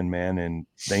firsthand, man, and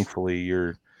thankfully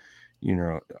you're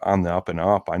on the up and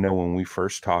up. I know when we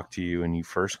first talked to you and you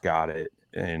first got it,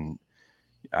 and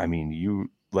I mean, you,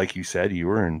 like you said, you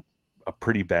were in a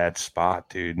pretty bad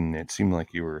spot, dude, and it seemed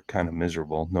like you were kind of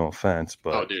miserable. No offense,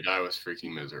 but oh dude, I was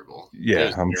freaking miserable.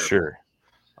 Yeah, I'm sure.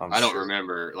 I don't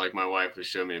remember, like my wife was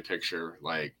showing me a picture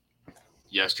like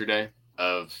yesterday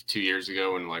of 2 years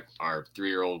ago when like our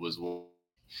 3-year-old was.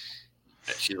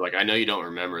 She's like, I know you don't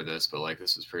remember this, but like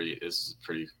this is a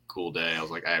pretty cool day. I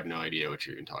was like, I have no idea what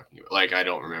you're even talking about. Like I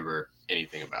don't remember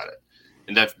anything about it,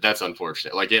 and that's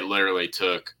unfortunate. Like it literally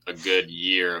took a good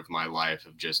year of my life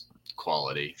of just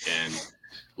quality, and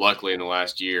luckily in the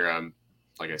last year,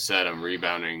 like I said, I'm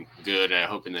rebounding good, and I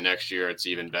hope in the next year it's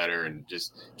even better and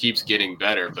just keeps getting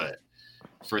better. But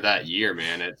for that year,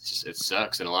 man, it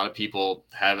sucks, and a lot of people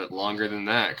have it longer than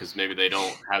that because maybe they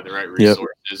don't have the right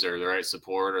resources or the right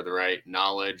support or the right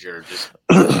knowledge, or just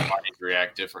bodies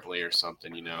react differently or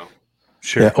something,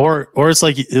 Sure. Yeah, or it's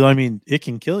like, I mean, it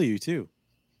can kill you too.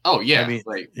 Oh yeah, I mean,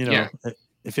 like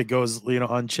if it goes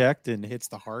unchecked and hits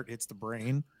the heart, hits the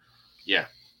brain. Yeah,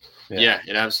 Yeah,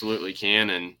 it absolutely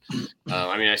can. And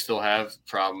I mean, I still have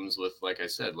problems with, like I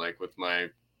said, like with my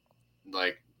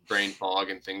like brain fog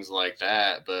and things like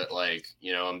that. But like,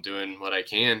 you know, I'm doing what I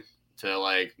can to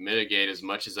like mitigate as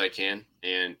much as I can.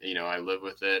 And, you know, I live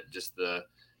with it, just the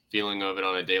feeling of it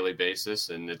on a daily basis.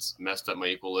 And it's messed up my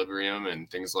equilibrium and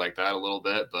things like that a little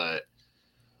bit. But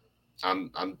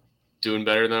I'm doing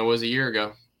better than I was a year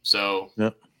ago. So,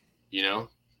 you know,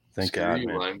 thank God, you,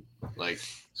 man. Lime. Like,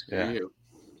 screw you.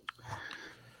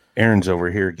 Aaron's over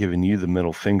here giving you the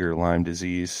middle finger, Lyme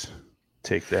disease.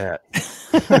 Take that.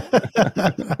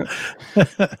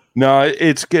 No,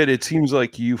 it's good. It seems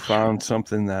like you found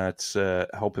something that's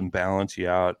helping balance you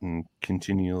out and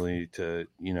continually to,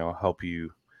 you know, help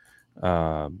you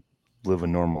live a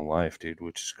normal life, dude,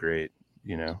 which is great,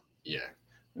 you know? Yeah.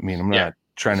 I mean, I'm not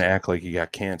trying to act like you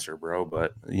got cancer, bro,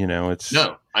 but, you know, it's...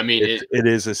 No, I mean... It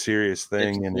is a serious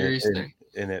thing, and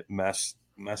it messed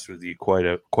with you quite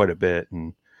a bit,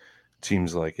 and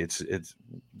seems like it's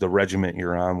the regiment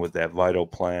you're on with that vital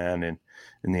plan and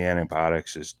the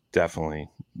antibiotics has definitely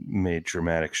made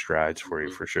dramatic strides for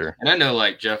you, for sure. And I know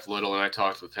like Jeff Little, and I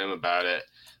talked with him about it,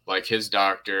 like his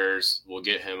doctors will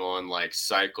get him on like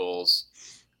cycles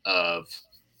of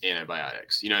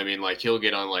antibiotics. You know what I mean? Like he'll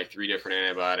get on like 3 different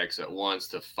antibiotics at once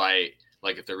to fight.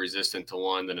 Like if they're resistant to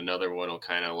one, then another one will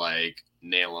kind of like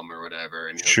nail them or whatever.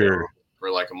 And he'll go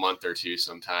for like a month or 2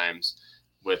 sometimes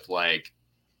with like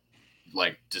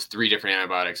just 3 different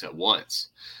antibiotics at once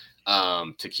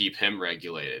to keep him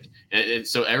regulated. And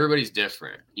so everybody's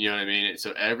different, you know what I mean? And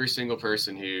so every single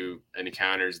person who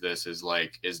encounters this is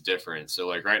different. So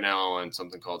like right now I'm on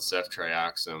something called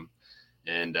ceftriaxone,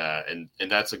 and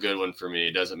that's a good one for me.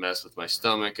 It doesn't mess with my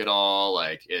stomach at all.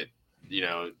 Like it, you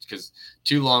know, because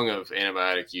too long of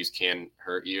antibiotic use can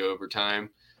hurt you over time,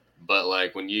 but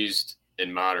like when used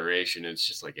in moderation, it's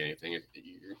just like anything.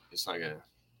 It's not gonna.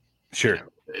 Sure. You know,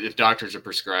 if doctors are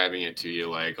prescribing it to you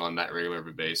like on that regular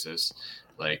basis,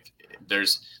 like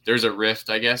there's a rift,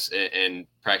 I guess, in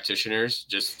practitioners.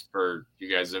 Just for you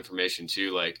guys' information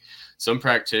too, like some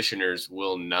practitioners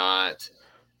will not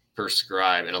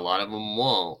prescribe, and a lot of them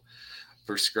won't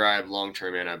prescribe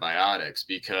long-term antibiotics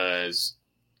because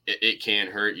it can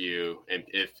hurt you, and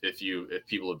if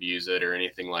people abuse it or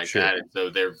anything like that. And so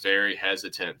they're very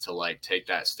hesitant to like take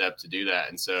that step to do that.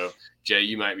 And so Jay,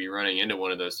 you might be running into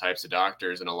one of those types of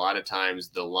doctors, and a lot of times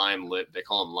they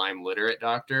call them Lyme literate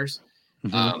doctors.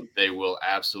 Mm-hmm. They will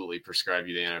absolutely prescribe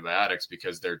you the antibiotics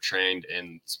because they're trained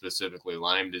in specifically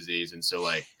Lyme disease. And so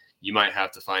like you might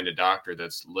have to find a doctor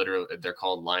that's they're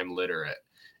called Lyme literate,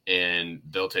 and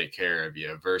they'll take care of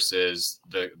you, versus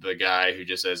the guy who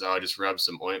just says, "Oh, just rub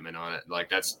some ointment on it." Like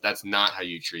that's not how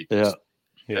you treat this.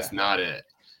 Yeah. That's not it.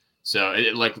 So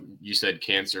like you said,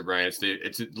 cancer, Brian,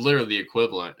 it's literally the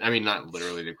equivalent. I mean, not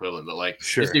literally the equivalent, but like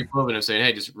it's the equivalent of saying,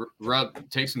 "Hey, just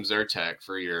take some Zyrtec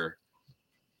for your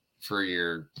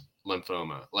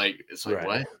lymphoma." Like it's like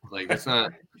what? Like that's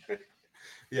not.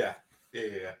 Yeah.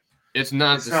 It's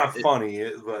not funny,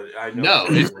 but I know.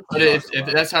 No,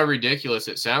 that's how ridiculous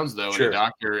it sounds, though. When a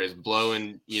doctor is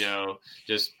blowing, you know,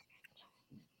 just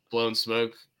blowing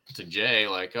smoke to Jay,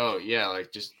 like, oh yeah,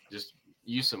 like just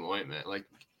use some ointment. Like,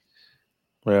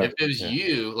 if it was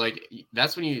you, like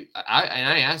that's when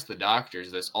I ask the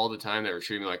doctors this all the time that were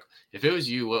treating me, like, if it was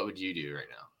you, what would you do right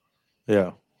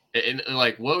now? Yeah. And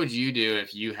like, what would you do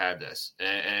if you had this?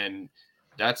 And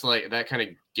that's like, that kind of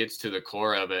gets to the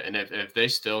core of it. And if they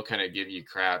still kind of give you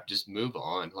crap, just move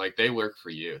on. Like they work for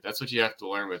you. That's what you have to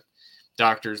learn with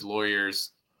doctors,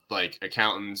 lawyers, like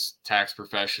accountants, tax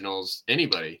professionals,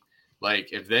 anybody.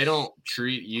 Like if they don't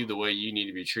treat you the way you need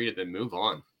to be treated, then move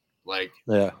on. Like,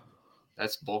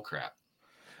 that's bull crap.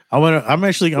 I'm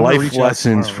actually life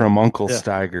lessons from Uncle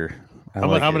Steiger. I'm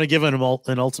going to give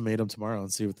an ultimatum tomorrow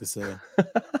and see what they say.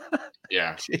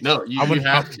 Yeah. No, you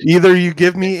have to. Either you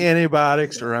give me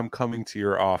antibiotics or I'm coming to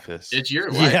your office. It's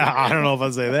your life. Yeah, I don't know if I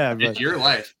say that. But... It's your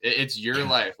life. It's your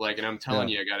life. Like, and I'm telling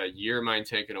you, I got a year of mine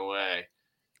taken away.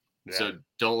 Yeah. So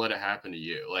don't let it happen to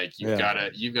you. Like you've got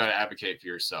to advocate for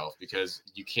yourself, because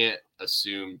you can't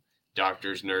assume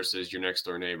doctors, nurses, your next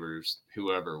door neighbors,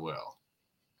 whoever will.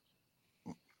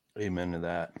 Amen to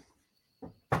that.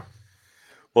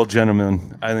 Well,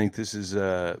 gentlemen, I think this has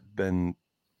been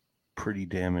pretty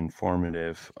damn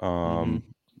informative.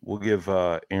 We'll give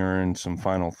Aaron some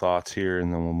final thoughts here,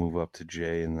 and then we'll move up to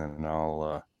Jay, and then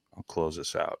I'll close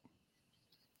this out.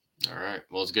 All right.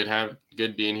 Well, it's good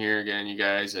being here again, you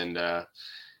guys. And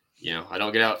you know, I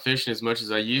don't get out fishing as much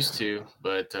as I used to,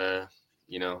 but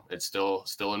you know, it's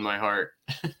still in my heart.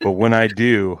 But when I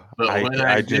do,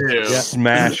 I just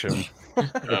smash them.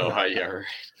 Oh, yeah, right.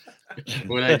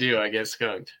 When I do, I get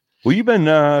skunked. Well, you've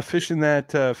been fishing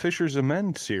that Fishers of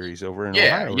Men series over in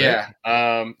Ohio,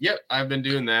 right? Yep, I've been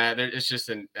doing that. It's just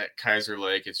at Kaiser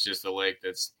Lake. It's just a lake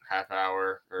that's half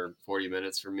hour or 40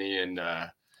 minutes for me, and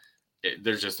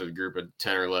there's just a group of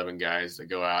 10 or 11 guys that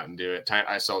go out and do it.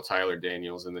 I saw Tyler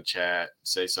Daniels in the chat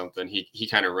say something. He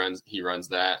kind of runs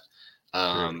that,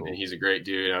 cool. And he's a great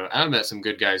dude. I've met some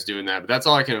good guys doing that, but that's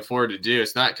all I can afford to do.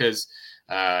 It's not because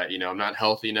I'm not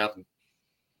healthy enough.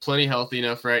 Plenty healthy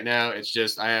enough right now. It's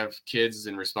just I have kids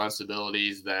and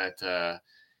responsibilities that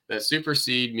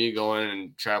supersede me going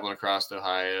and traveling across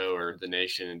Ohio or the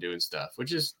nation and doing stuff,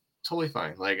 which is totally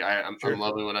fine. Like I'm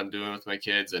loving what I'm doing with my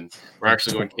kids, and we're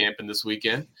actually going camping this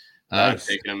weekend. Nice.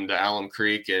 Taking them to Alum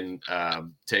Creek and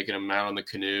taking them out on the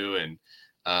canoe, and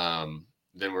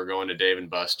then we're going to Dave and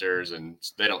Buster's, and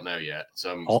they don't know yet.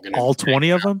 So I'm gonna all 20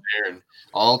 of them. And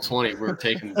all 20. We're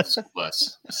taking the school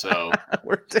bus. So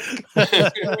we're taking.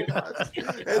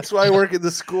 That's why I work at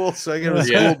the school, so I get a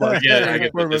school bus. Yeah, I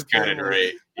get the discounted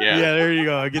rate. Yeah, there you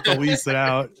go. I get to lease it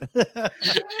out.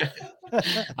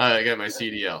 I got my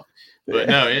CDL. But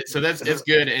no, so it's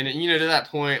good. And, to that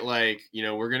point, like,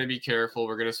 we're going to be careful.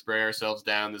 We're going to spray ourselves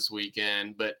down this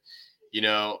weekend. But,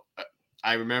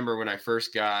 I remember when I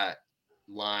first got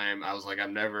Lyme, I was like,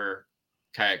 I'm never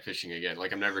kayak fishing again.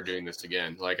 Like, I'm never doing this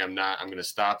again. Like, I'm going to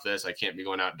stop this. I can't be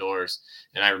going outdoors.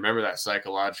 And I remember that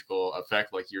psychological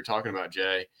effect, like you were talking about,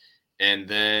 Jay. And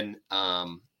then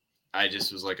I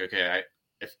just was like, okay,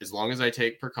 as long as I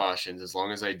take precautions, as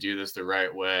long as I do this the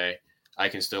right way, I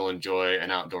can still enjoy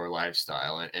an outdoor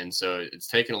lifestyle. And so it's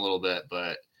taken a little bit,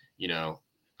 but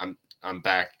I'm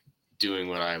back doing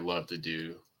what I love to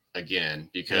do again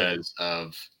because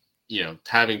of,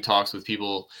 having talks with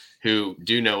people who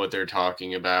do know what they're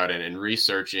talking about and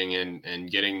researching and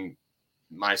getting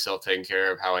myself taken care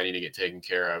of how I need to get taken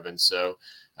care of. And so,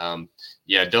 don't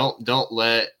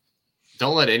let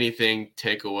anything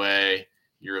take away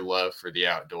your love for the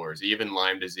outdoors, even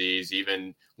Lyme disease,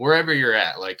 even wherever you're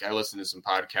at. Like, I listen to some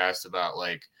podcasts about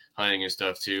like hunting and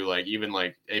stuff too. Like, even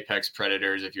like apex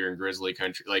predators, if you're in grizzly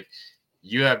country, like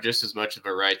you have just as much of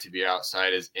a right to be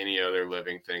outside as any other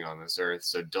living thing on this earth.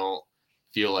 So don't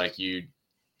feel like you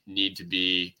need to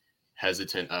be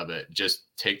hesitant of it. Just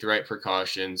take the right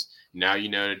precautions. Now,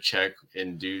 to check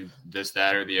and do this,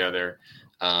 that, or the other,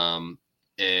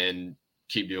 and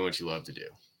keep doing what you love to do.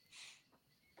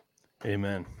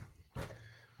 Amen.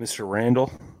 Mr.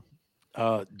 Randall.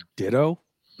 Ditto.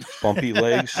 Bumpy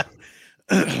legs.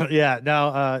 Yeah.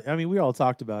 No, we all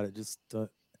talked about it. Just,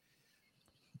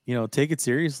 take it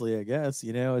seriously, I guess.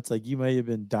 It's like you may have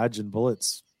been dodging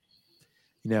bullets,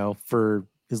 for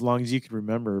as long as you can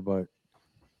remember. But,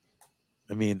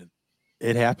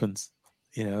 it happens,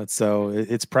 so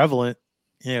it's prevalent.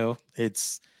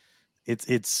 It's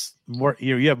more,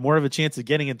 you have more of a chance of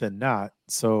getting it than not.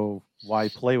 So why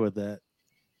play with that?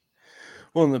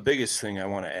 Well, and the biggest thing I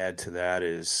want to add to that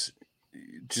is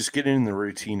just getting in the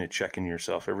routine of checking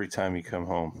yourself every time you come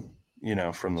home,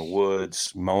 from the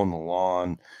woods, mowing the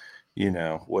lawn,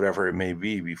 whatever it may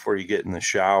be before you get in the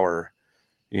shower.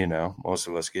 Most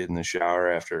of us get in the shower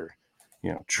after,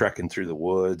 trekking through the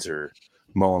woods or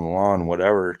mowing the lawn,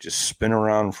 whatever. Just spin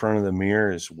around in front of the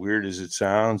mirror, as weird as it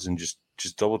sounds, and just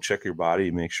double check your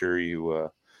body, make sure you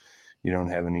don't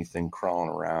have anything crawling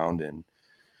around and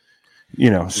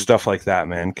stuff like that,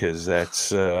 man, because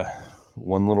that's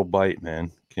one little bite,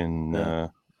 man, can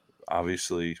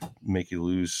obviously make you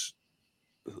lose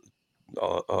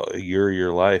a year of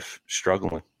your life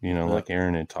struggling, like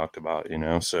Aaron had talked about,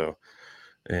 so,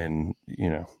 and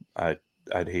I'd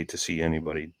hate to see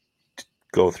anybody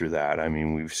go through that.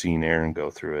 We've seen Aaron go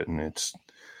through it, and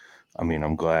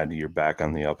I'm glad you're back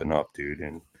on the up and up, dude.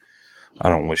 And I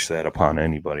don't wish that upon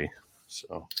anybody.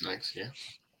 So thanks. Yeah.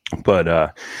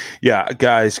 But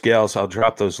guys, gals, I'll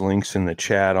drop those links in the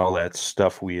chat, all that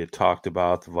stuff we had talked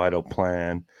about, the Vital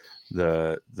Plan,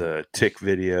 the tick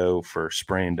video for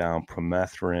spraying down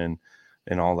permethrin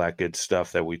and all that good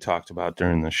stuff that we talked about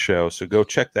during the show. So go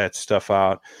check that stuff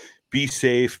out. Be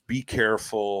safe, be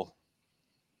careful,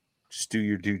 just do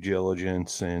your due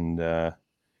diligence, and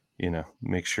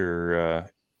make sure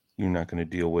you're not going to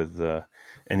deal with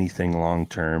anything long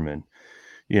term. And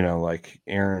like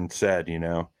Aaron said,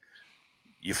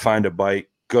 you find a bite,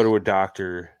 go to a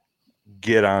doctor,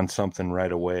 get on something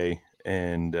right away,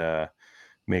 and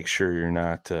make sure you're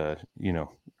not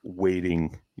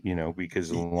waiting, because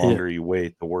the longer you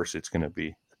wait, the worse it's going to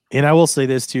be. And I will say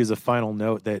this too, as a final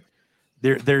note, that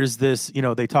there's this,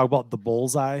 they talk about the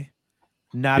bullseye.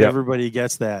 Not everybody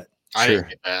gets that. I didn't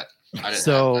get that.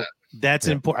 So that's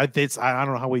important. I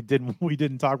don't know how we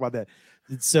didn't talk about that.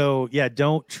 So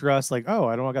don't trust like, oh,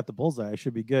 I got the bullseye, I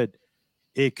should be good.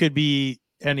 it could be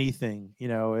anything,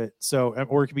 or it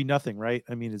could be nothing, right?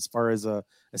 I mean, as far as a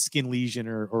skin lesion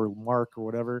or mark or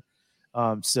whatever.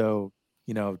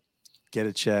 Get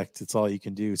it checked. It's all you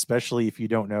can do, especially if you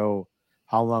don't know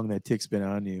how long that tick's been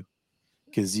on you,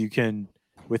 because you can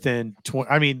within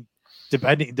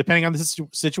depending on the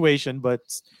situation, but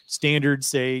standard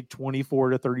say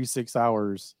 24 to 36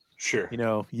 hours. Sure.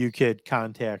 You could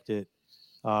contact it.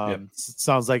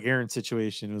 Sounds like Aaron's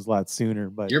situation was a lot sooner,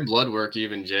 but your blood work,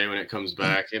 even Jay, when it comes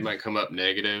back, it might come up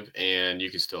negative and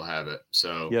you can still have it.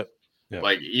 So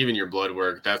like even your blood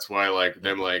work, that's why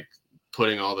them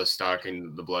putting all the stock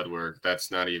in the blood work,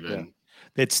 that's not even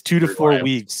it's 2 to 4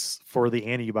 weeks for the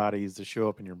antibodies to show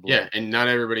up in your blood. Yeah, and not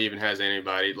everybody even has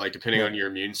antibody. Like depending on your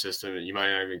immune system, you might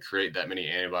not even create that many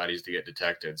antibodies to get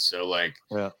detected. So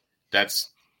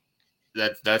that's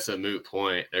a moot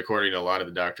point, according to a lot of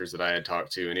the doctors that I had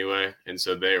talked to anyway. And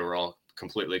so they were all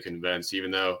completely convinced,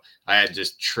 even though I had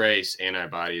just trace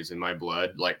antibodies in my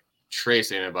blood,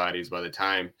 trace antibodies by the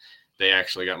time they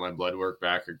actually got my blood work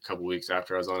back a couple weeks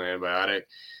after I was on an antibiotic.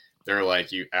 They're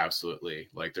like, you absolutely,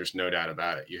 there's no doubt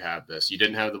about it. You have this. You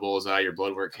didn't have the bullseye. Your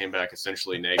blood work came back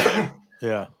essentially negative.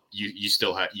 Yeah. You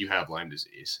still have Lyme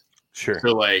disease. Sure.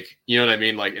 So you know what I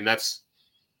mean? And that's,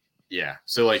 yeah.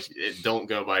 So don't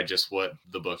go by just what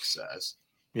the book says.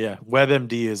 Yeah.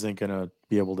 WebMD isn't going to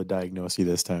be able to diagnose you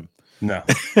this time. No.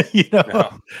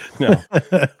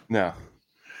 No.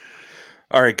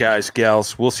 All right, guys,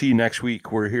 gals, we'll see you next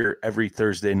week. We're here every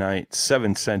Thursday night,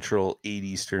 7 Central, 8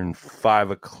 Eastern,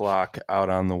 5 o'clock out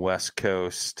on the West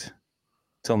Coast.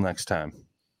 Till next time,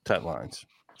 tight lines,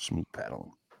 smooth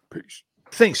paddling. Peace.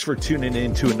 Thanks for tuning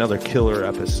in to another killer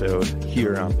episode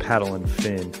here on Paddle and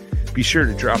Fin. Be sure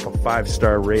to drop a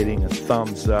 5-star rating, a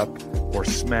thumbs up, or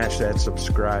smash that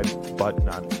subscribe button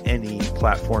on any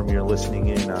platform you're listening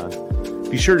in on.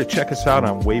 Be sure to check us out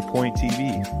on Waypoint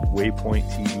TV,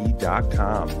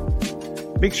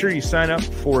 waypointtv.com. Make sure you sign up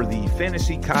for the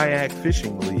Fantasy Kayak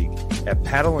Fishing League at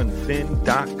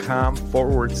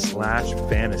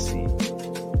paddleandfin.com/fantasy.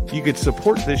 You can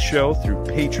support this show through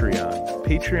Patreon,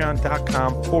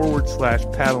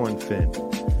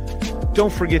 patreon.com/paddleandfin.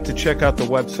 Don't forget to check out the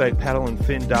website,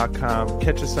 paddleandfin.com.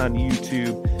 Catch us on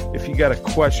YouTube. If you got a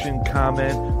question,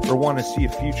 comment, or want to see a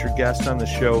future guest on the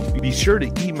show, be sure to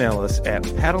email us at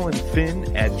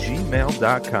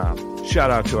paddleandfin@gmail.com.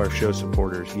 Shout out to our show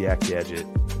supporters, Yak Gadget.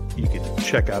 You can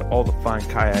check out all the fine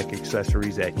kayak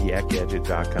accessories at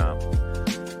yakgadget.com.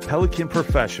 Pelican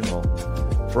Professional.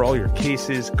 For all your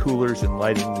cases, coolers, and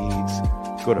lighting needs,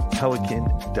 go to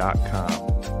pelican.com.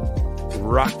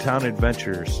 Rocktown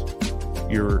Adventures,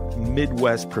 your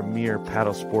Midwest premier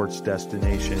paddle sports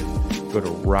destination. Go to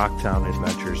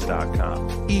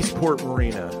rocktownadventures.com. Eastport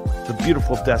Marina, the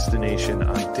beautiful destination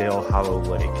on Dale Hollow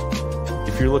Lake.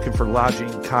 If you're looking for lodging,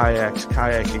 kayaks,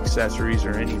 kayak accessories,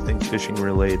 or anything fishing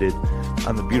related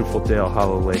on the beautiful Dale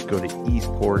Hollow Lake, go to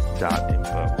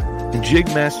eastport.info. And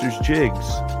Jigmasters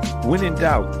Jigs. When in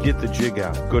doubt, get the jig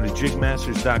out. Go to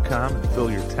jigmasters.com and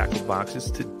fill your tackle boxes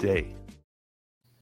today.